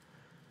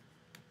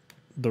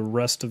 The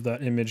rest of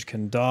that image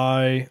can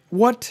die.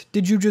 What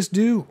did you just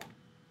do?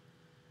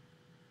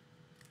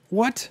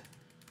 What?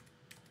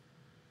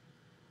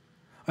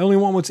 I only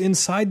want what's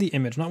inside the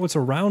image, not what's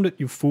around it,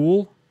 you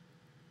fool.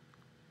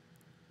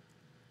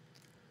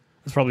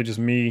 That's probably just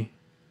me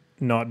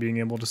not being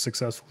able to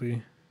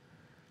successfully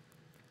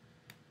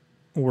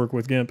work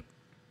with GIMP.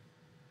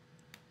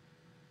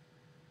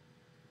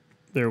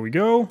 There we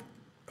go.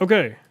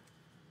 Okay,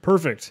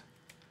 perfect.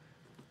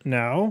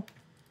 Now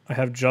I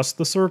have just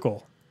the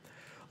circle,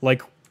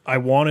 like I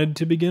wanted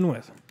to begin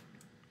with.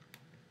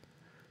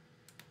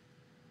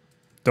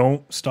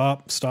 Don't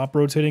stop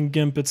rotating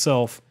GIMP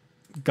itself.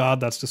 God,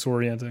 that's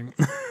disorienting.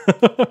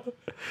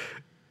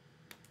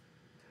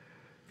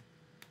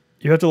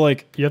 You have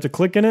to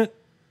click in it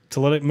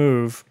to let it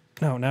move.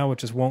 No, now it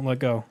just won't let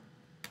go.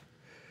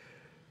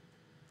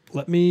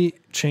 Let me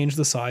change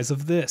the size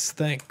of this.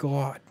 Thank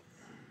God.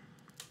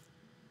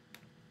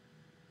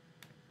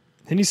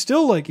 And he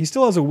still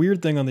has a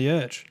weird thing on the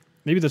edge.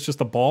 Maybe that's just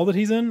the ball that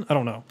he's in? I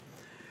don't know.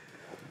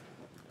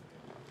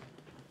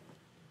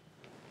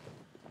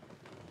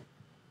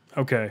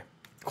 Okay,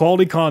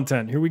 quality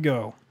content. Here we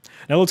go.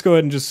 Now let's go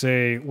ahead and just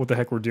say what the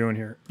heck we're doing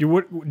here.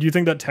 Do you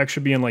think that text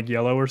should be in like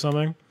yellow or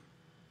something?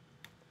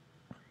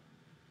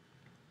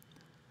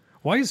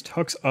 Why is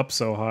Tux up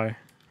so high?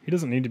 He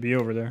doesn't need to be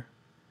over there.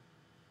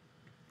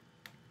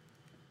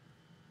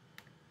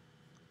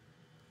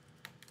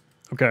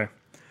 Okay,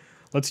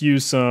 let's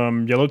use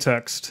some yellow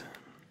text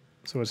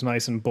so it's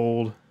nice and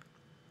bold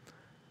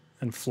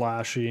and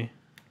flashy.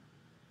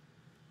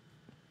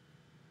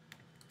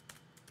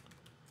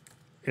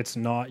 It's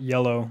not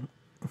yellow.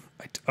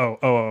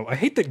 I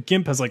hate that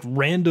GIMP has like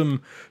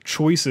random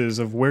choices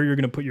of where you're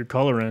going to put your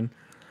color in.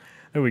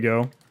 There we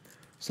go.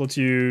 So let's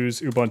use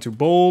Ubuntu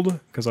Bold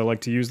because I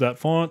like to use that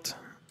font.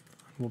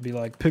 We'll be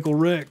like Pickle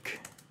Rick.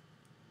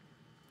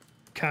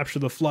 Capture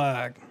the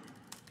flag.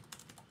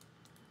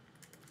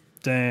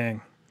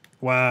 Dang.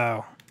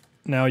 Wow.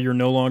 Now you're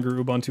no longer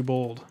Ubuntu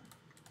Bold.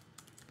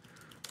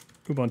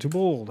 Ubuntu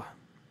Bold.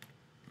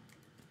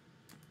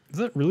 Is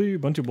that really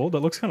Ubuntu Bold?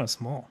 That looks kind of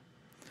small.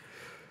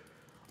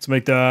 Let's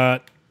make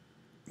that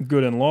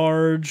good and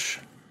large.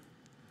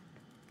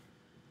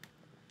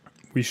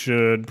 We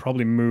should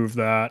probably move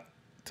that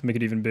to make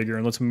it even bigger.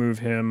 And let's move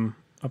him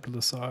up to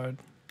the side.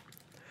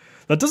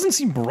 That doesn't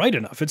seem bright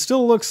enough. It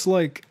still looks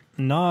like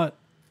not...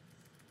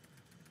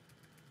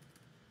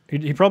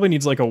 He probably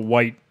needs like a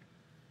white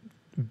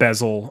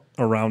bezel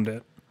around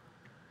it.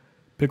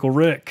 Pickle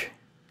Rick.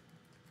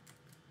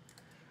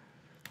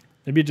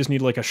 Maybe it just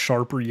need like a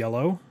sharper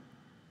yellow.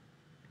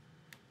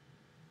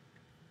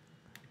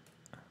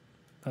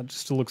 That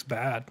just still looks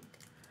bad.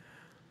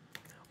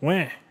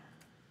 Wah.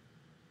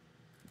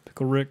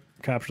 Pickle Rick,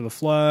 capture the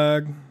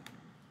flag.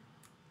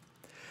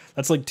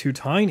 That's like too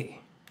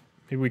tiny.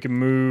 Maybe we can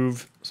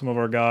move some of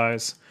our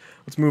guys.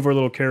 Let's move our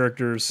little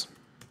characters.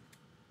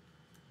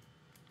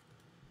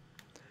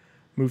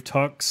 Move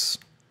Tux.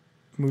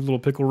 Move little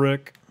Pickle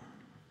Rick.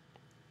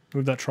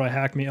 Move that Try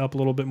Hack Me up a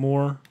little bit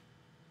more.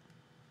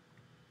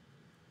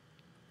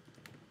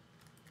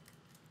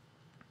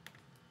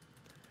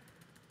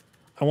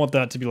 I want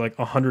that to be like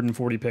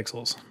 140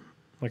 pixels.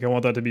 Like I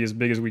want that to be as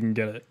big as we can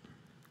get it.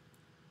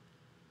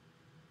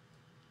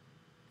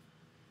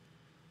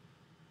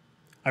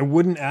 I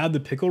wouldn't add the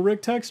Pickle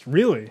Rick text?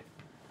 Really?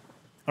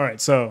 All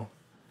right, so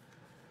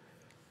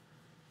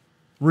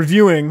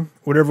reviewing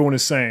what everyone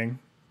is saying.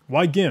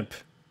 Why GIMP?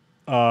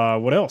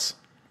 What else?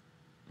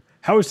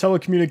 How is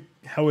teleworking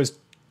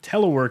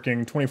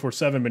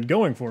 24/7 been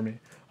going for me?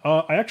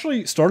 I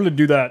actually started to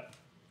do that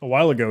a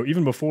while ago,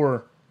 even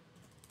before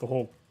the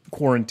whole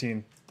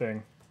quarantine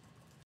thing.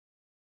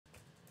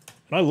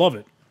 And I love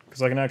it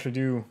because I can actually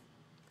do,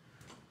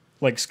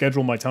 like,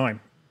 schedule my time,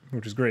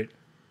 which is great.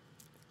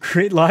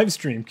 Great live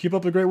stream. Keep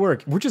up the great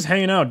work. We're just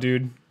hanging out,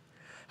 dude.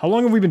 How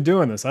long have we been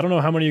doing this? I don't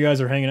know how many of you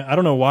guys are hanging out. I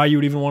don't know why you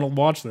would even want to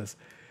watch this.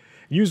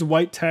 Use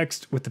white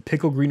text with the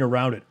pickle green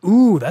around it.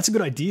 Ooh, that's a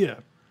good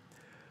idea.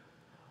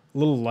 A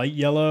little light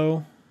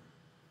yellow.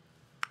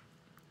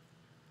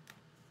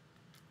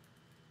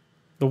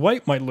 The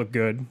white might look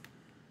good.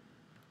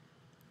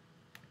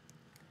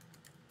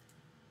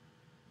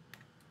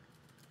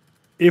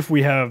 If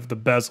we have the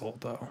bezel,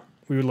 though.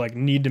 We would like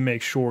need to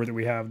make sure that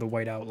we have the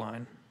white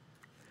outline.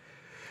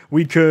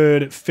 We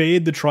could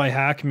fade the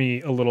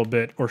trihackme a little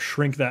bit or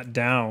shrink that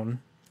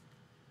down.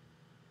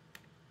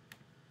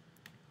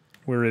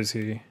 Where is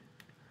he?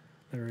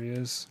 There he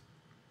is.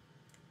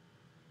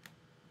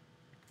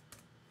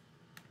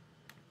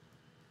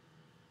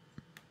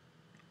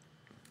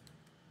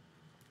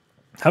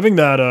 Having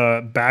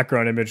that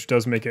background image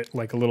does make it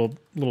like a little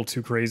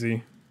too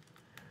crazy.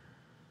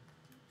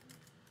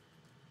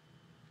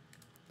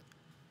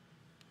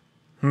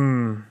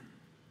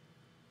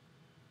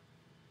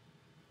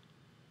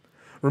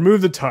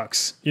 Remove the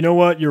tux. You know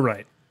what? You're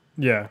right.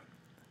 Yeah.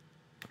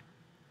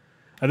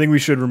 I think we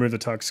should remove the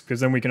tux because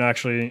then we can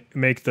actually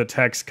make the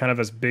text kind of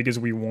as big as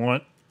we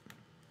want.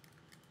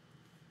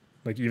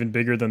 Like even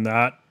bigger than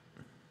that.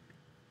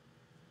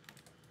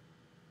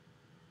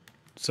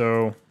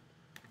 So,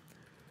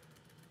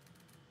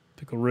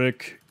 Pickle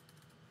Rick,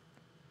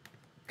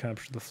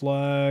 capture the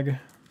flag.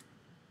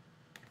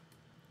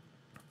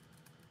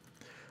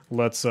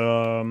 Let's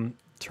turn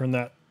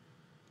that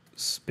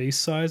space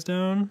size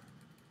down.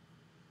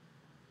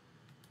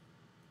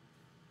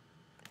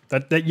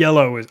 That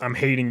yellow is I'm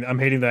hating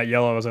that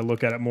yellow as I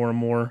look at it more and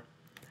more.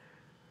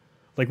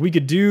 Like we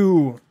could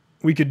do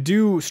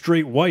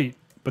straight white,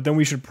 but then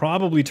we should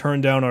probably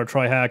turn down our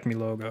trihackme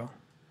logo.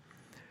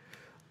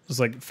 Just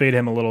like fade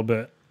him a little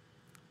bit.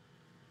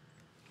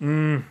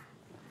 Should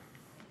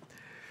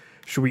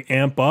we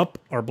amp up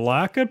our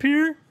black up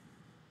here?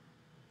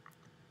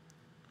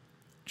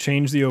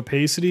 Change the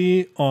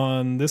opacity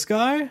on this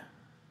guy.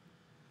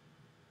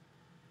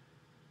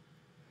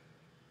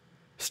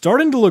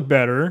 Starting to look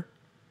better.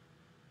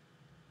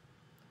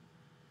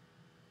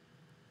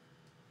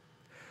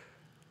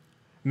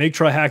 Make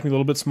trihackme a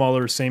little bit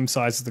smaller, same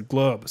size as the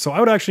globe. So I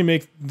would actually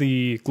make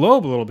the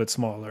globe a little bit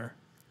smaller.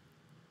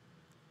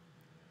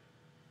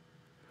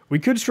 We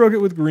could stroke it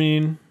with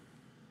green.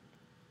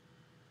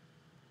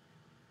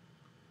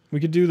 We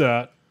could do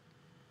that.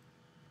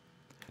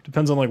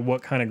 Depends on like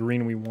what kind of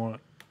green we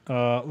want.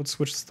 Let's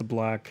switch this to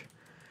black.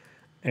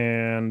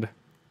 And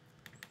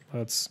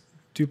let's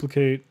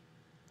duplicate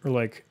or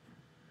like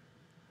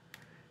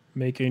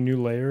make a new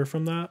layer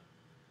from that.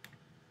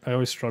 I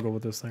always struggle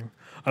with this thing.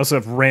 I also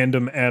have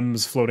random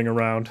M's floating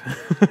around.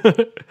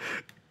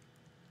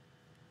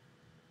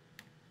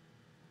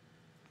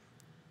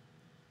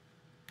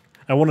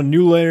 I want a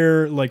new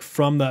layer like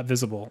from that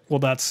visible. Well,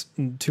 that's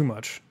too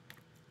much.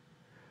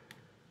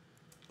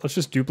 Let's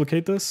just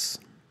duplicate this.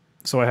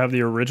 So I have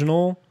the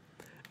original,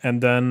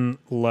 and then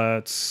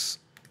let's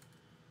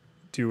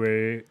do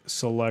a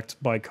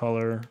select by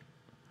color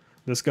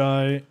this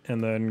guy,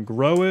 and then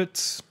grow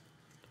it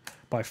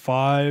by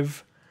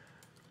 5.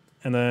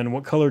 And then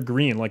what color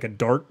green? Like a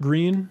dark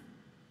green?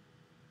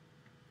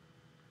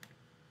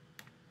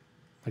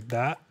 Like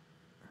that.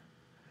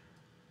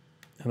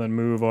 And then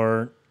move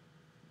our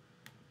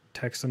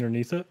text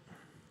underneath it.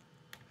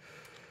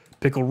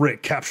 Pickle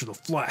Rick, capture the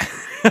flag.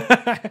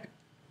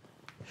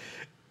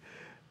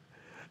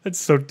 That's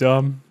so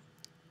dumb.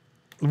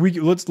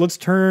 Let's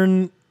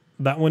turn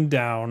that one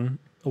down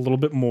a little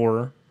bit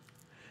more.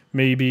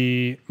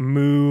 Maybe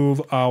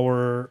move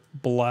our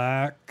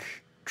black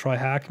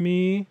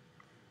trihackme.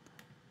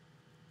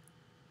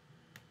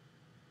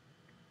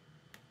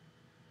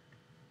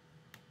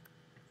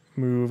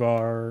 Move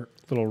our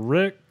little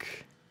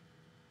Rick.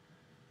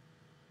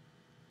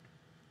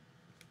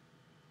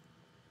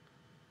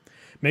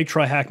 Make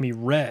trihackme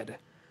red.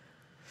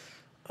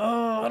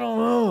 Oh, I don't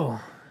know.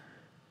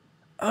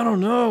 I don't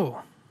know.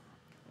 What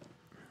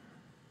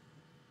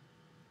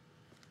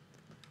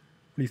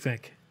do you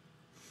think?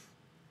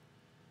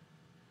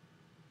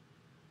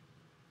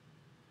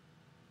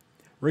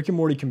 Rick and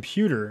Morty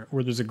computer,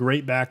 where there's a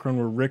great background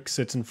where Rick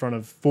sits in front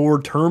of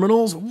 4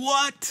 terminals.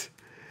 What?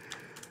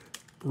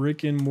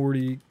 Rick and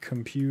Morty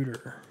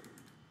computer.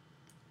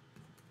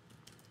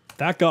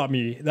 That got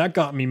me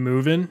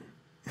moving.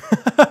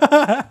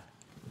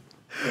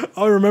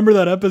 I remember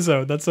that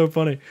episode. That's so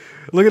funny.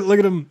 Look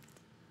at him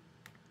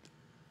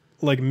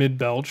like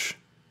mid-belch.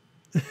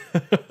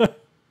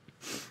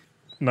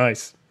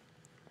 Nice.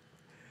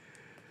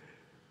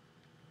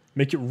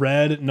 Make it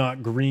red,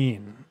 not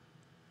green.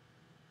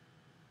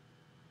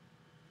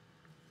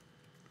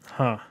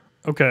 Huh.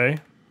 Okay.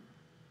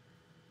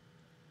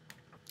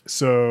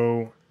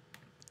 So,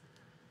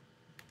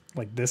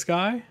 like this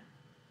guy?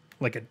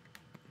 Like a...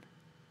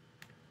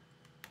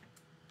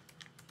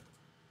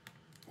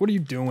 What are you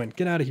doing?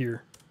 Get out of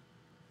here.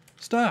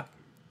 Stop.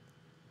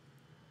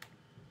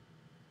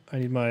 I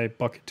need my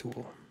bucket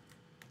tool.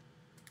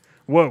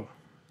 Whoa.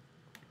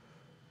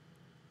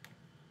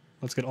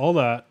 Let's get all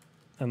that,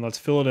 and let's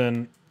fill it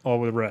in all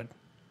with red.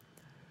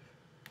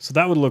 So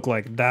that would look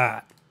like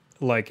that.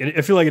 Like,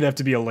 I feel like it'd have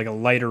to be like a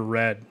lighter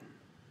red.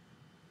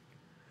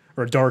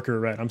 Or a darker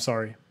red, I'm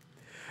sorry.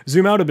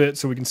 Zoom out a bit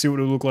so we can see what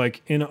it would look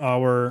like in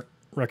our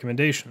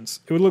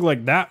recommendations. It would look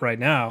like that right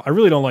now. I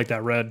really don't like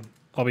that red,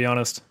 I'll be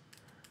honest.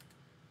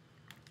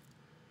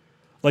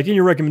 Like in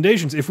your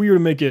recommendations, if we were to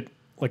make it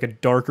like a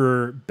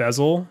darker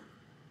bezel,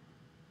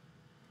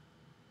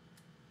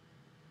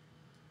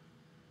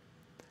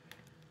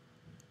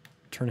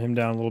 turn him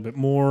down a little bit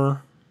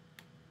more.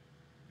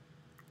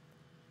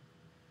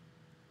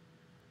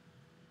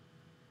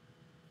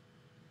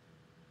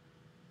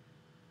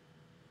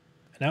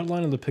 An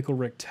outline of the Pickle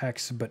Rick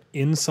text, but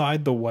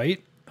inside the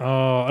white?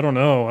 I don't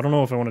know. I don't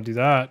know if I want to do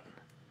that.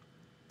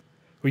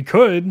 We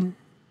could.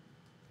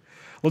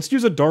 Let's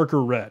use a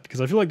darker red, because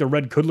I feel like the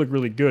red could look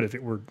really good if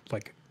it were,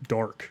 like,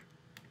 dark.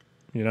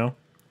 You know?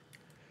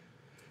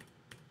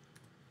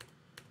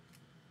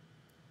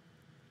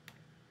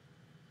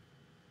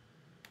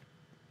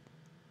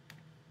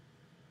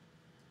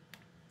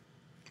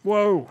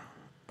 Whoa!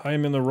 I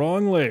am in the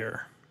wrong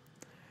layer.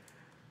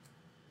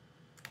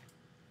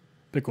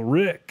 Pickle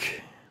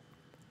Rick.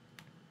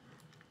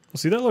 Well,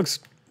 see, that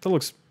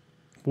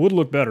would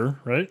look better,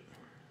 right?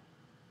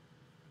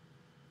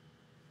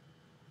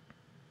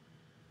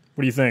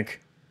 What do you think?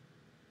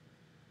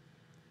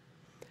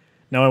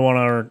 Now I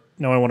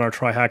want our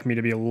Try Hack Me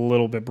to be a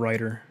little bit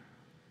brighter.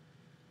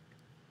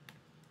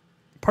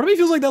 Part of me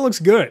feels like that looks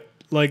good.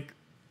 Like,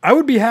 I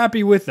would be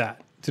happy with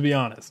that, to be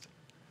honest.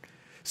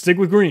 Stick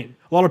with green.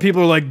 A lot of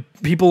people are like,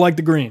 people like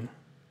the green.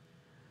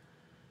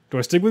 Do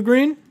I stick with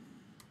green?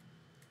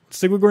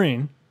 Stick with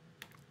green.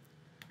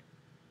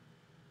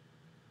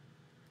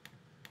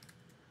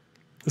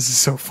 This is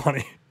so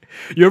funny.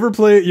 You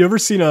ever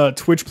seen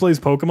Twitch Plays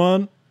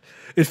Pokemon?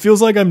 It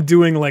feels like I'm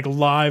doing like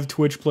live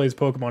Twitch Plays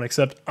Pokemon,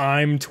 except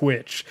I'm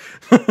Twitch.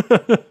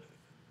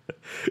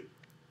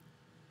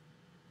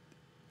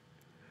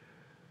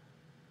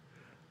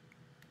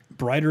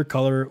 Brighter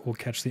color will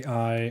catch the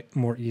eye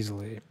more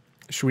easily.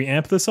 Should we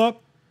amp this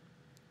up?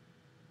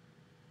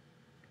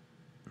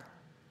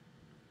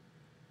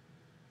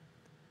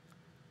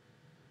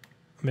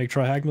 Make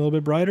Try Hack Me a little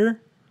bit brighter.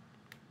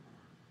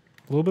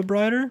 A little bit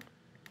brighter.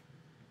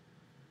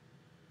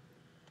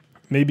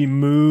 Maybe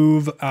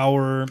move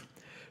our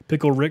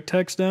Pickle Rick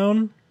text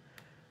down.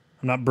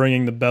 I'm not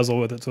bringing the bezel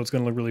with it, so it's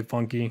going to look really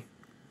funky.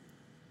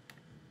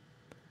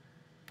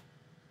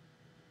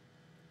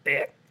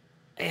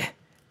 I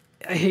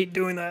hate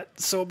doing that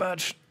so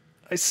much.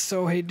 I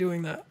so hate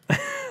doing that.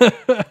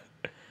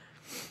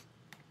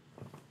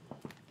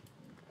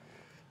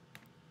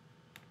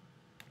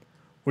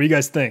 What do you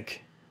guys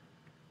think?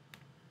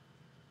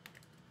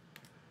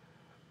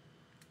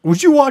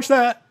 Would you watch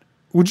that?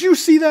 Would you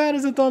see that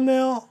as a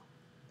thumbnail?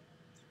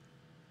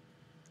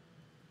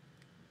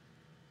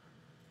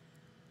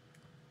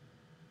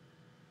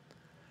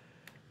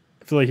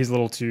 I feel like he's a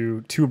little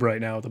too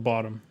bright now at the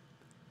bottom.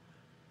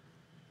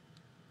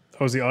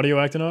 Oh, is the audio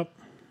acting up?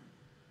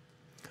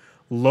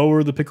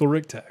 Lower the Pickle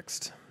Rick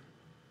text.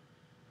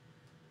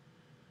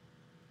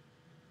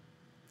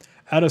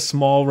 Add a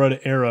small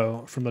red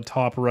arrow from the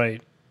top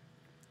right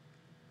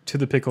to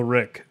the Pickle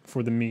Rick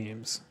for the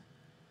memes.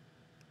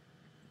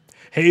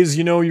 Hayes,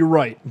 you know you're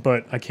right,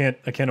 but I can't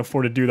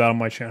afford to do that on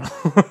my channel.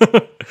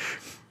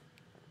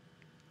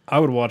 I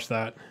would watch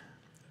that.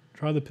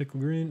 Try the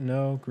pickle green.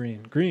 No,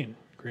 green. Green.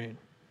 Green.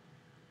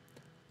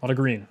 A lot of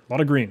green. A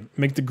lot of green.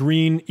 Make the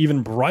green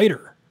even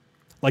brighter.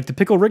 Like the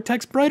Pickle Rick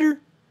text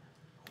brighter?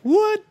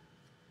 What?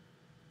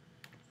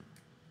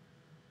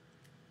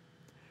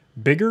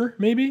 Bigger,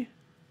 maybe?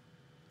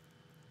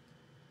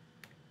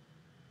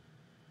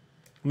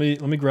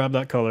 Let me grab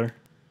that color.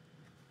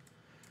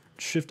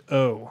 Shift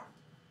O.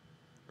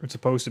 It's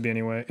supposed to be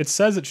anyway. It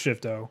says it's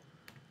Shift O.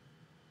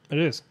 It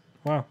is.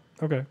 Wow.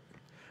 Okay.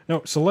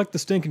 No, select the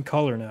stinking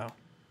color now.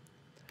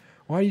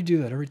 Why do you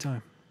do that every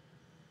time?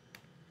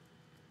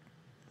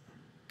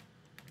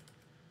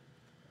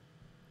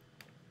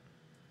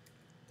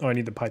 Oh, I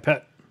need the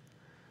pipette.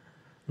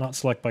 Not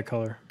select by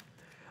color.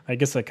 I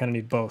guess I kind of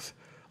need both.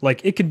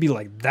 Like, it could be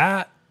like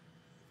that.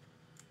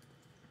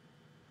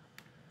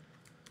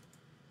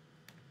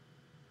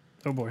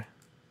 Oh, boy.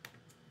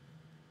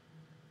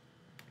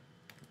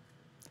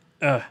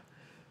 I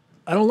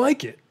don't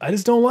like it. I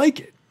just don't like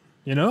it.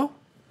 You know?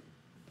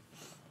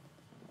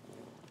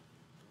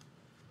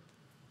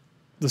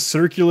 The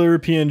circular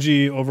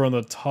PNG over on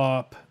the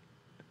top.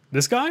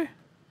 This guy?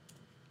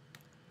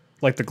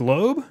 Like the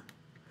globe?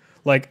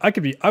 Like,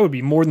 I would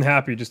be more than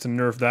happy just to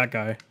nerf that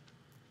guy.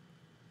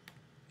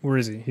 Where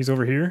is he? He's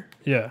over here?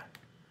 Yeah.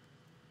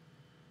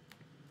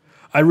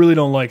 I really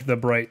don't like the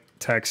bright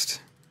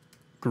text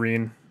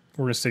green.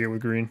 We're going to stick it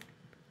with green.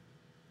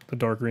 The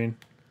dark green.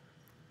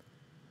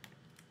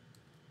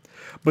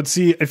 But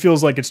see, it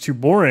feels like it's too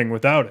boring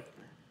without it.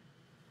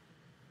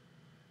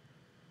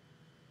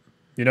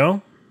 You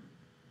know?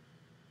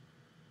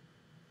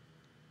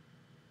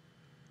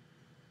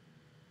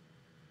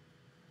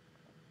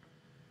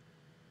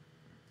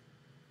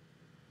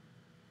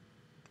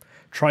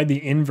 Try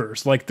the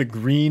inverse, like the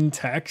green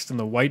text and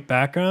the white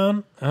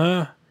background.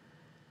 You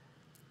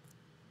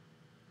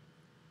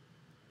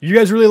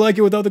guys really like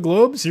it without the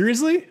globe?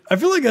 Seriously? I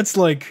feel like that's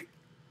like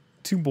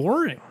too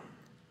boring.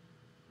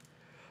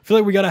 I feel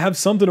like we got to have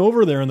something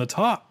over there in the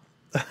top.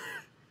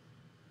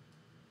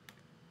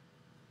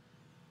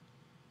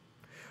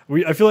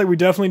 I feel like we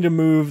definitely need to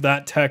move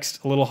that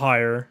text a little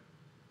higher.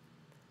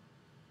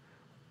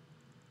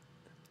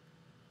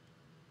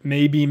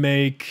 Maybe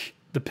make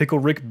the Pickle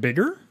Rick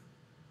bigger?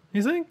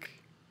 You think?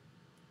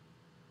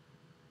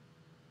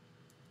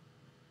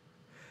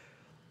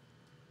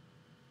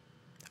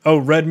 Oh,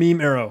 red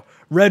meme arrow.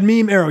 Red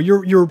meme arrow.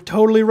 You're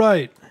totally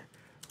right.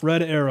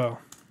 Red arrow.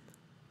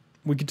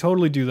 We could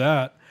totally do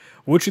that.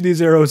 Which of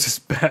these arrows is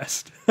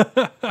best?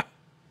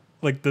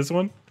 Like this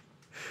one?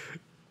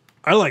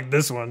 I like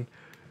this one.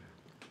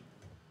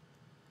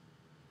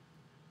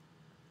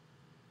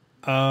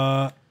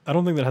 I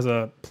don't think that has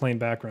a plain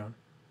background.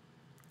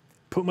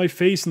 Put my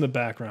face in the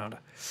background.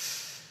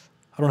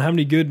 I don't have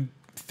any good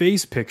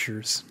face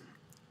pictures.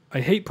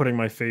 I hate putting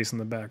my face in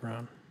the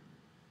background.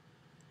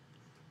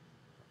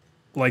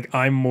 Like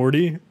I'm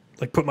Morty.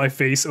 Like put my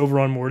face over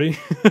on Morty.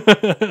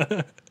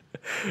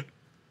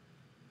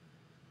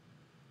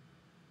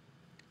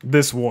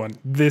 This one.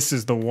 This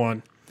is the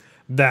one.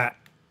 That.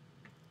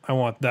 I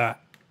want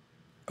that.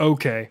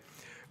 Okay.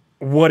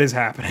 What is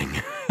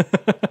happening?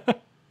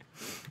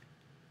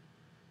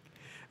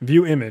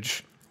 View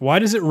image. Why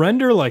does it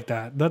render like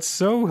that? That's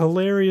so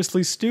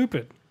hilariously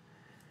stupid.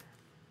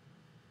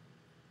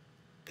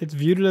 It's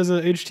viewed as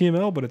a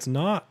HTML, but it's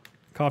not.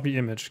 Copy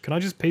image. Can I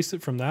just paste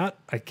it from that?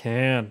 I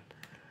can.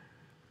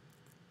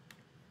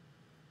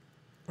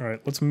 All right,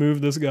 let's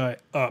move this guy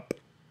up.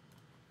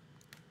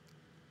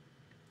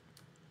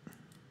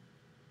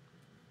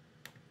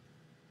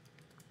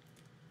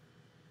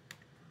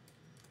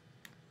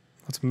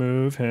 Let's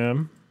move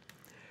him.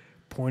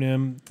 Point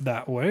him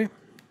that way.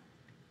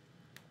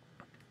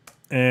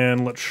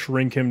 And let's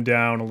shrink him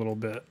down a little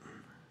bit.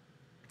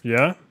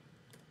 Yeah?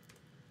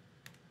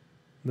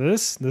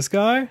 This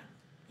guy?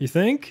 You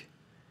think?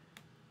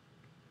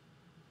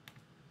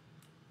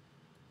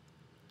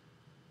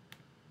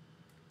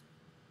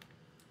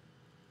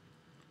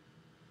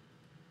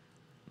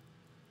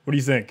 What do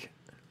you think?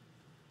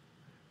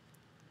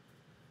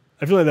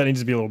 I feel like that needs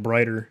to be a little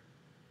brighter.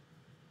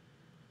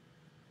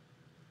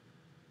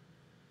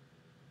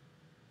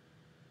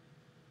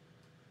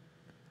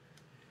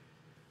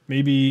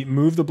 Maybe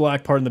move the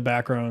black part in the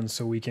background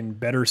so we can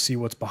better see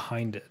what's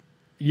behind it.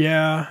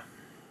 Yeah.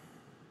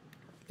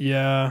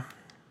 Yeah.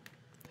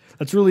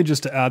 That's really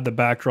just to add the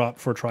backdrop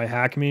for Try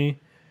Hack Me.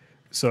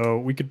 So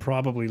we could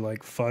probably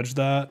like fudge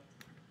that.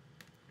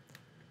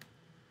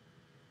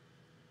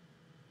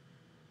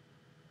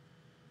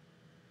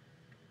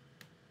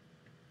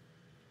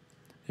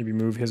 Maybe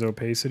move his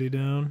opacity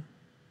down.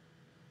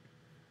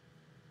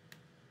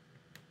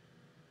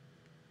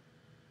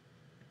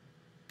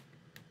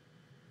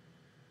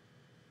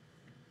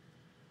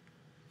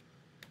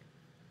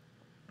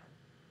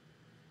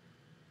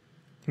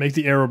 Make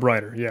the arrow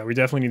brighter. Yeah, we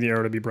definitely need the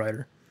arrow to be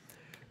brighter.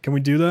 Can we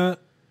do that?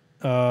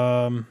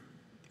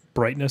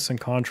 Brightness and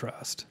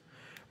contrast.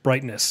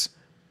 Brightness.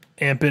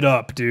 Amp it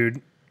up,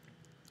 dude.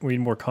 We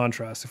need more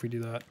contrast if we do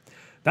that.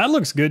 That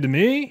looks good to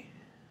me.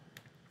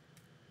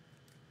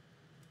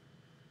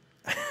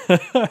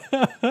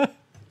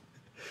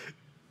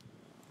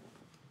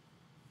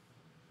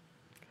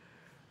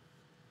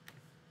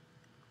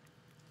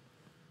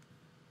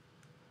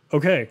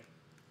 Okay.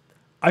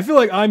 I feel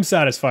like I'm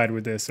satisfied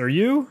with this. Are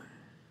you?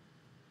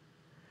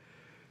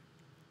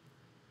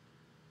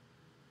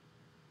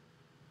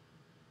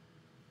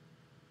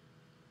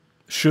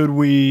 Should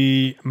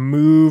we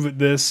move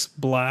this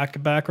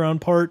black background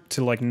part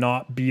to like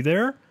not be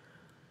there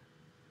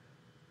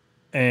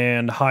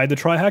and hide the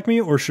Try Hack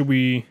Me, or should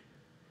we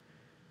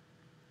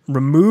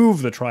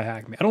remove the Try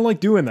Hack Me? I don't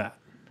like doing that.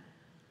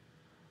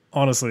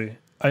 Honestly,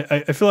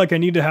 I feel like I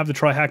need to have the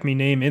Try Hack Me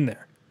name in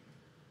there.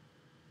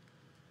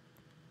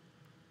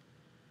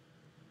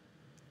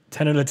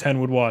 10 out of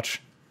 10 would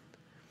watch.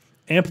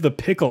 Amp the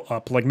pickle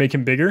up, like make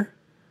him bigger.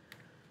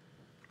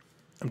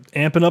 I'm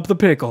amping up the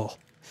pickle.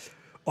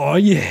 Oh,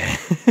 yeah.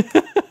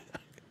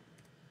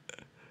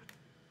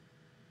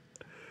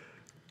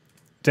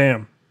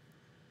 Damn.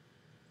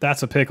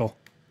 That's a pickle,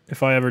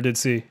 if I ever did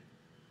see.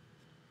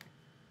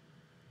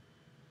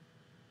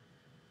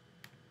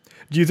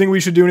 Do you think we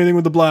should do anything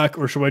with the black,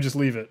 or should I just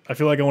leave it? I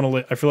feel like I want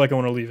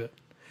to leave it.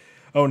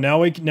 Oh,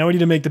 now we need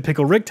to make the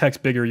Pickle Rick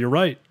text bigger. You're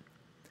right.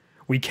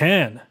 We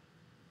can.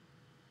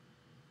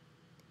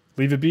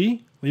 Leave it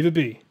be. Leave it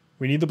be.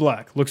 We need the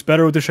black. Looks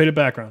better with the shaded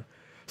background.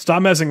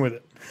 Stop messing with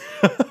it.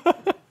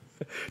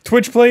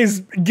 Twitch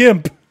plays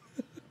GIMP.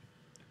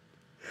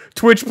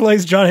 Twitch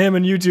plays John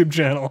Hammond YouTube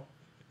channel.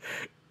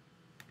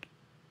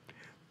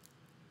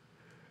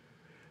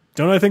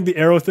 Don't I think the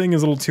arrow thing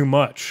is a little too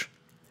much?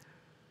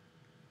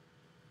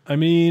 I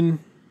mean,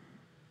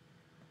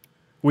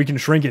 we can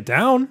shrink it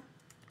down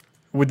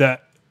with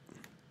that.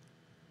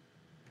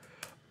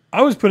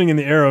 I was putting in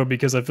the arrow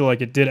because I feel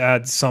like it did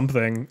add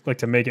something, like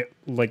to make it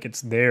like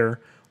it's there.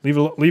 Leave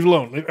it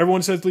alone.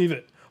 Everyone says leave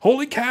it.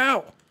 Holy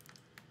cow!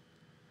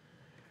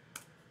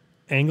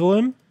 Angle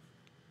him.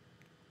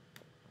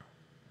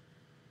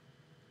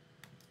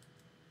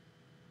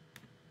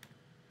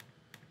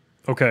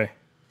 Okay.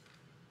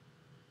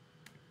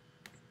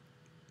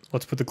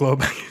 Let's put the glow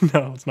back in.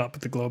 No, let's not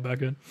put the glow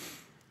back in.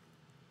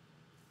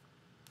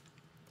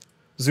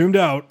 Zoomed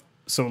out,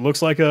 so it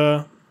looks like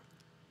a...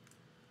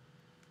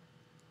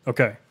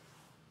 Okay.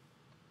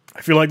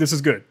 I feel like this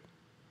is good.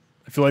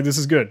 I feel like this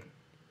is good.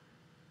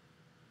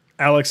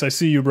 Alex, I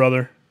see you,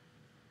 brother.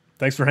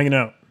 Thanks for hanging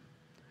out.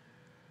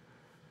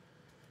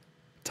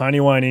 Tiny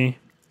Whiny,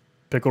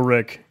 Pickle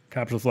Rick,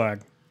 capture the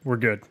flag. We're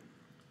good.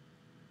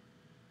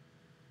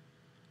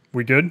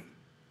 We good?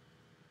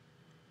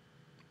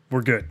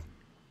 We're good.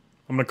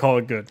 I'm going to call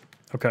it good.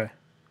 Okay.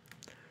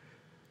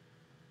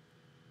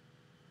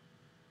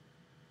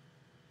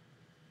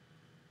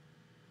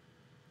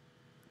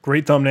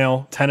 Great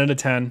thumbnail. 10 out of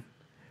 10.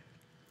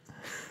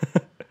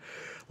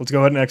 Let's go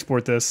ahead and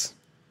export this.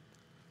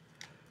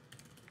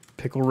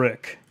 Pickle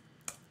Rick.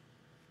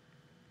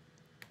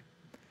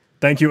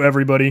 Thank you,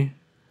 everybody.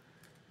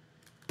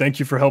 Thank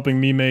you for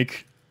helping me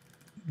make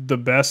the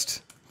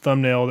best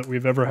thumbnail that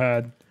we've ever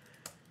had.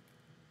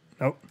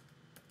 Oh.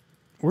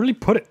 Where did he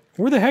put it?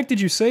 Where the heck did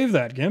you save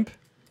that, Gimp?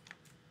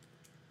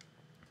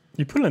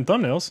 You put it in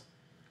thumbnails.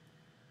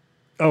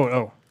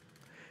 Oh.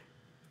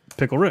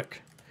 Pickle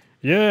Rick.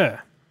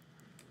 Yeah.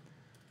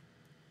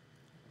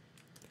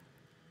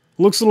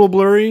 Looks a little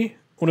blurry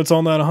when it's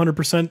on that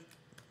 100%,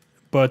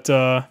 but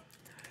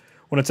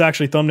when it's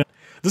actually thumbnail.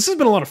 This has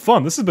been a lot of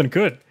fun. This has been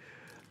good.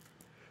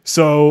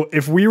 So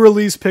if we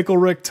release Pickle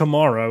Rick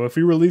tomorrow, if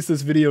we release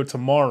this video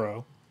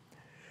tomorrow,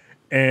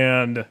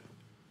 and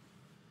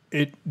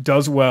it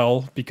does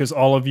well because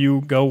all of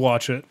you go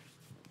watch it.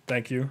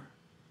 Thank you.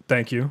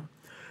 Thank you.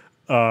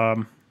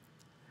 Then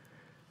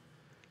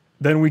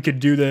we could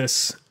do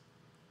this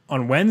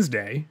on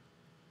Wednesday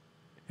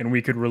and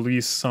we could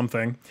release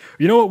something.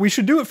 You know what? We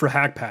should do it for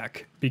Hack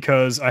Pack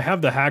because I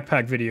have the Hack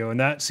Pack video and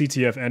that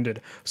CTF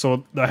ended.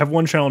 So I have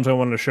one challenge I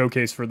wanted to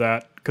showcase for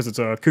that because it's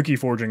a cookie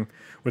forging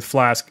with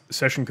Flask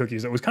session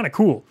cookies. That was kind of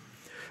cool.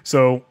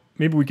 So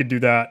maybe we could do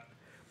that,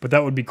 but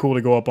that would be cool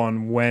to go up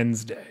on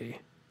Wednesday.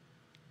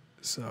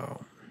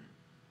 So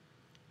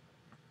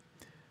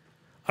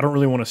I don't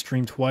really want to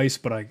stream twice,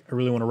 but I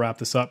really want to wrap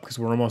this up because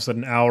we're almost at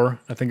an hour.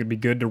 I think it'd be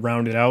good to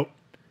round it out.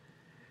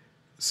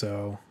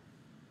 So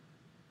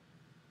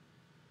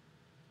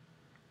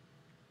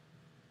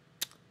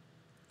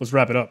let's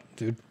wrap it up,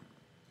 dude.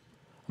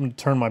 I'm going to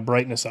turn my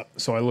brightness up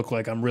so I look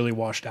like I'm really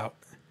washed out.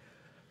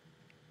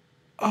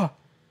 Ah,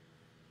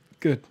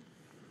 good.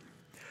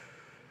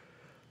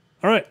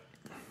 All right,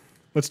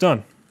 that's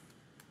done.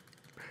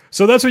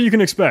 So that's what you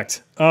can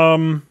expect.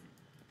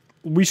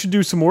 We should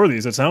do some more of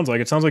these. It sounds like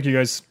you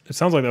guys. It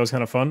sounds like that was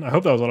kind of fun. I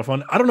hope that was a lot of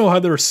fun. I don't know how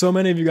there are so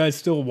many of you guys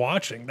still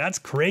watching. That's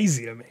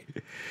crazy to me.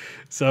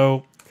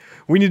 So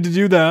we need to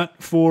do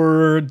that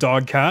for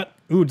Dogcat.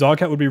 Ooh,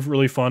 Dogcat would be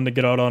really fun to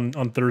get out on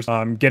Thursday.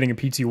 I'm getting a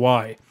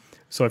PTY,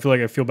 so I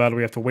feel bad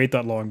we have to wait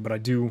that long. But I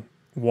do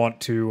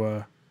want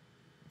to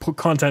put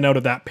content out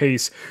at that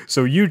pace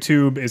so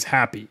YouTube is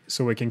happy,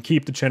 so it can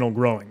keep the channel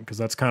growing. Because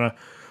that's kind of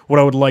what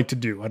I would like to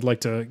do. I'd like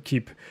to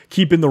keep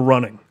in the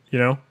running, you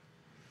know?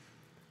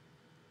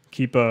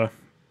 Keep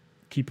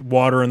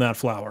water in that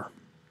flower.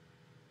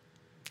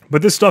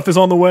 But this stuff is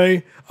on the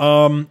way.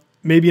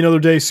 Maybe another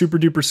day super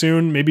duper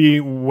soon. Maybe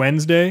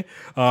Wednesday.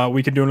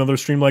 We could do another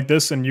stream like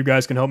this and you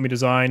guys can help me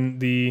design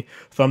the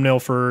thumbnail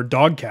for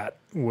Dogcat,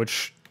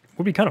 which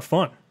would be kind of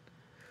fun.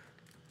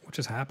 What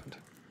just happened?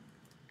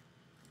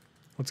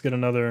 Let's get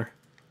another...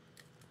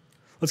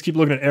 Let's keep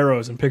looking at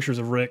arrows and pictures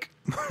of Rick.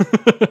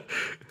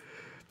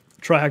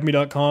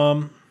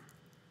 Tryhackme.com.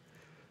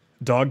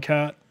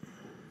 Dogcat.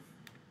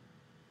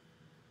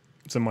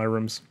 It's in my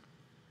rooms.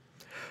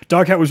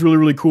 Dogcat was really,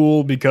 really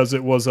cool because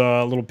it was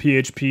little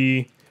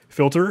PHP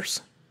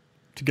filters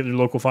to get your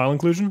local file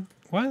inclusion.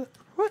 What?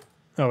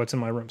 Oh, it's in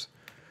my rooms.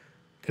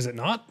 Is it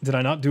not? Did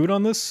I not do it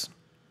on this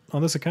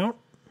account?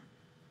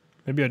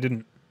 Maybe I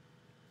didn't.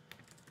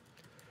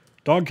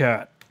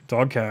 Dogcat.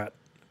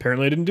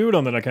 Apparently I didn't do it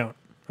on that account.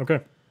 Okay.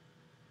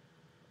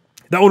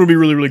 That one would be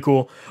really, really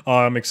cool.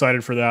 I'm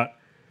excited for that.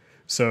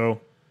 So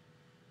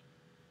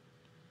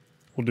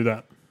we'll do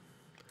that.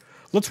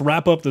 Let's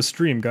wrap up the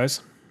stream,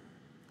 guys.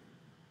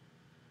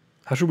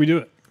 How should we do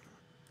it?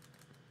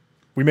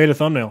 We made a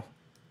thumbnail,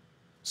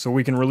 so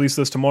we can release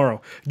this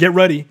tomorrow. Get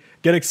ready.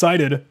 Get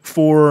excited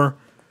for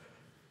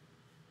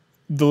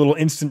the little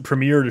instant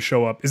premiere to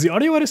show up. Is the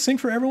audio out of sync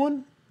for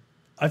everyone?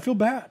 I feel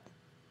bad.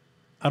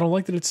 I don't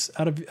like that it's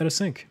out of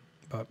sync,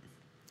 but...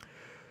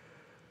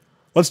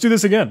 Let's do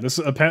this again. It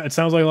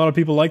sounds like a lot of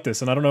people like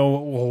this, and I don't know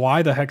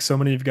why the heck so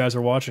many of you guys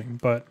are watching,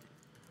 but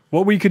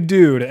what we could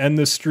do to end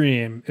this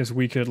stream is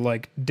we could,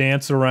 like,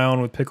 dance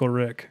around with Pickle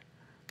Rick.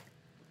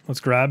 Let's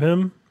grab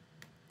him.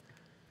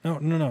 No,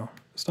 no, no.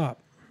 Stop.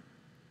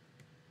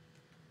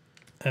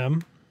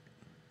 M.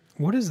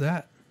 What is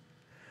that?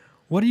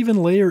 What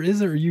even layer is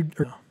there?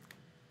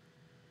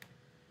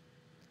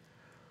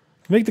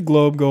 Make the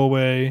globe go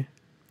away.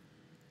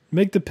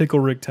 Make the Pickle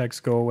Rick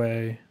text go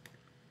away.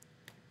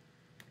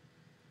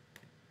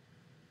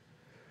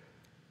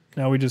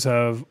 Now we just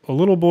have a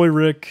little boy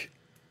Rick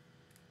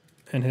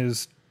and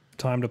his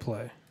time to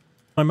play.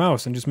 My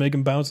mouse and just make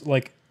him bounce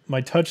like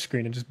my touch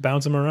screen and just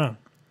bounce him around.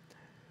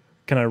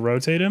 Can I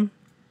rotate him?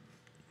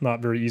 Not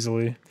very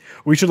easily.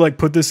 We should like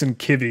put this in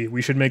Kivy.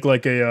 We should make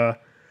like a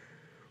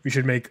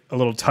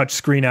little touch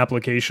screen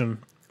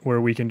application where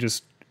we can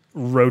just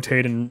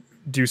rotate and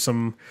do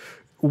some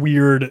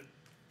weird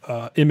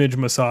image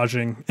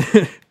massaging.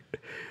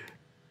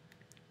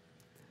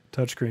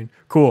 Touchscreen.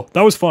 Cool.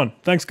 That was fun.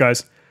 Thanks,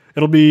 guys.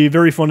 It'll be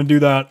very fun to do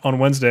that on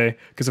Wednesday,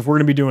 because if we're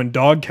going to be doing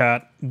dog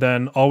cat,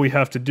 then all we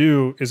have to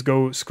do is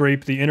go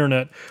scrape the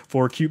internet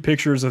for cute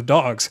pictures of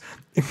dogs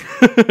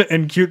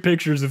and cute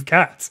pictures of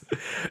cats.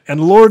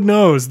 And Lord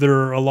knows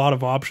there are a lot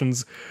of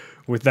options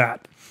with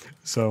that.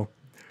 So,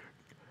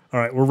 all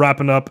right, we're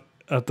wrapping up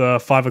at the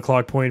 5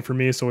 o'clock point for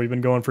me, so we've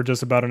been going for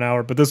just about an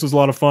hour, but this was a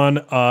lot of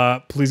fun.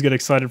 Please get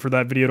excited for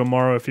that video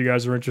tomorrow if you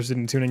guys are interested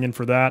in tuning in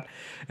for that.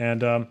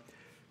 And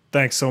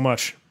thanks so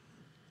much.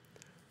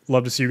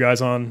 Love to see you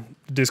guys on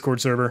the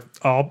Discord server.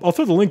 I'll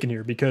throw the link in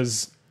here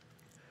because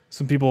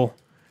some people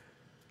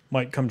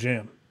might come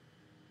jam.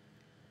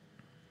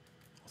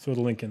 I'll throw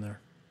the link in there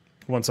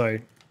once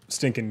I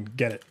stinking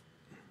get it.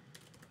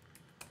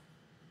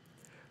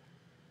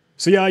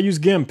 So yeah, I use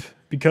GIMP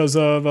because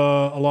of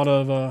a lot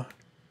of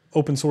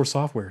open source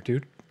software,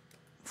 dude.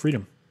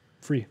 Freedom.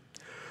 Free.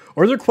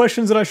 Are there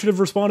questions that I should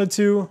have responded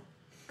to?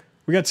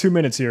 We got 2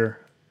 minutes here.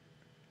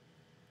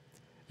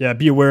 Yeah,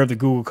 be aware of the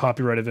Google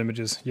copyright of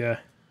images. Yeah.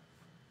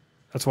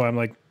 That's why I'm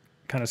like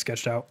kind of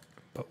sketched out,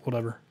 but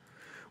whatever.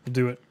 We'll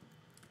do it.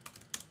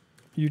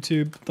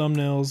 YouTube,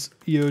 thumbnails,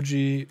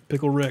 EOG,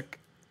 Pickle Rick.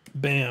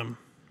 Bam.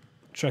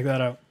 Check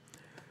that out.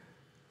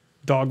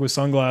 Dog with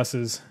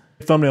sunglasses.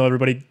 Thumbnail,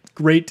 everybody.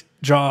 Great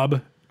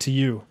job to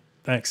you.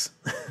 Thanks.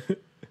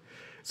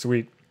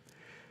 Sweet.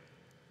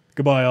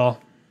 Goodbye,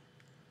 all.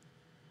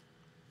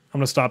 I'm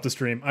going to stop the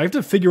stream. I have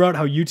to figure out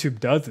how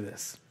YouTube does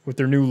this with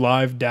their new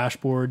live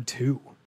dashboard too.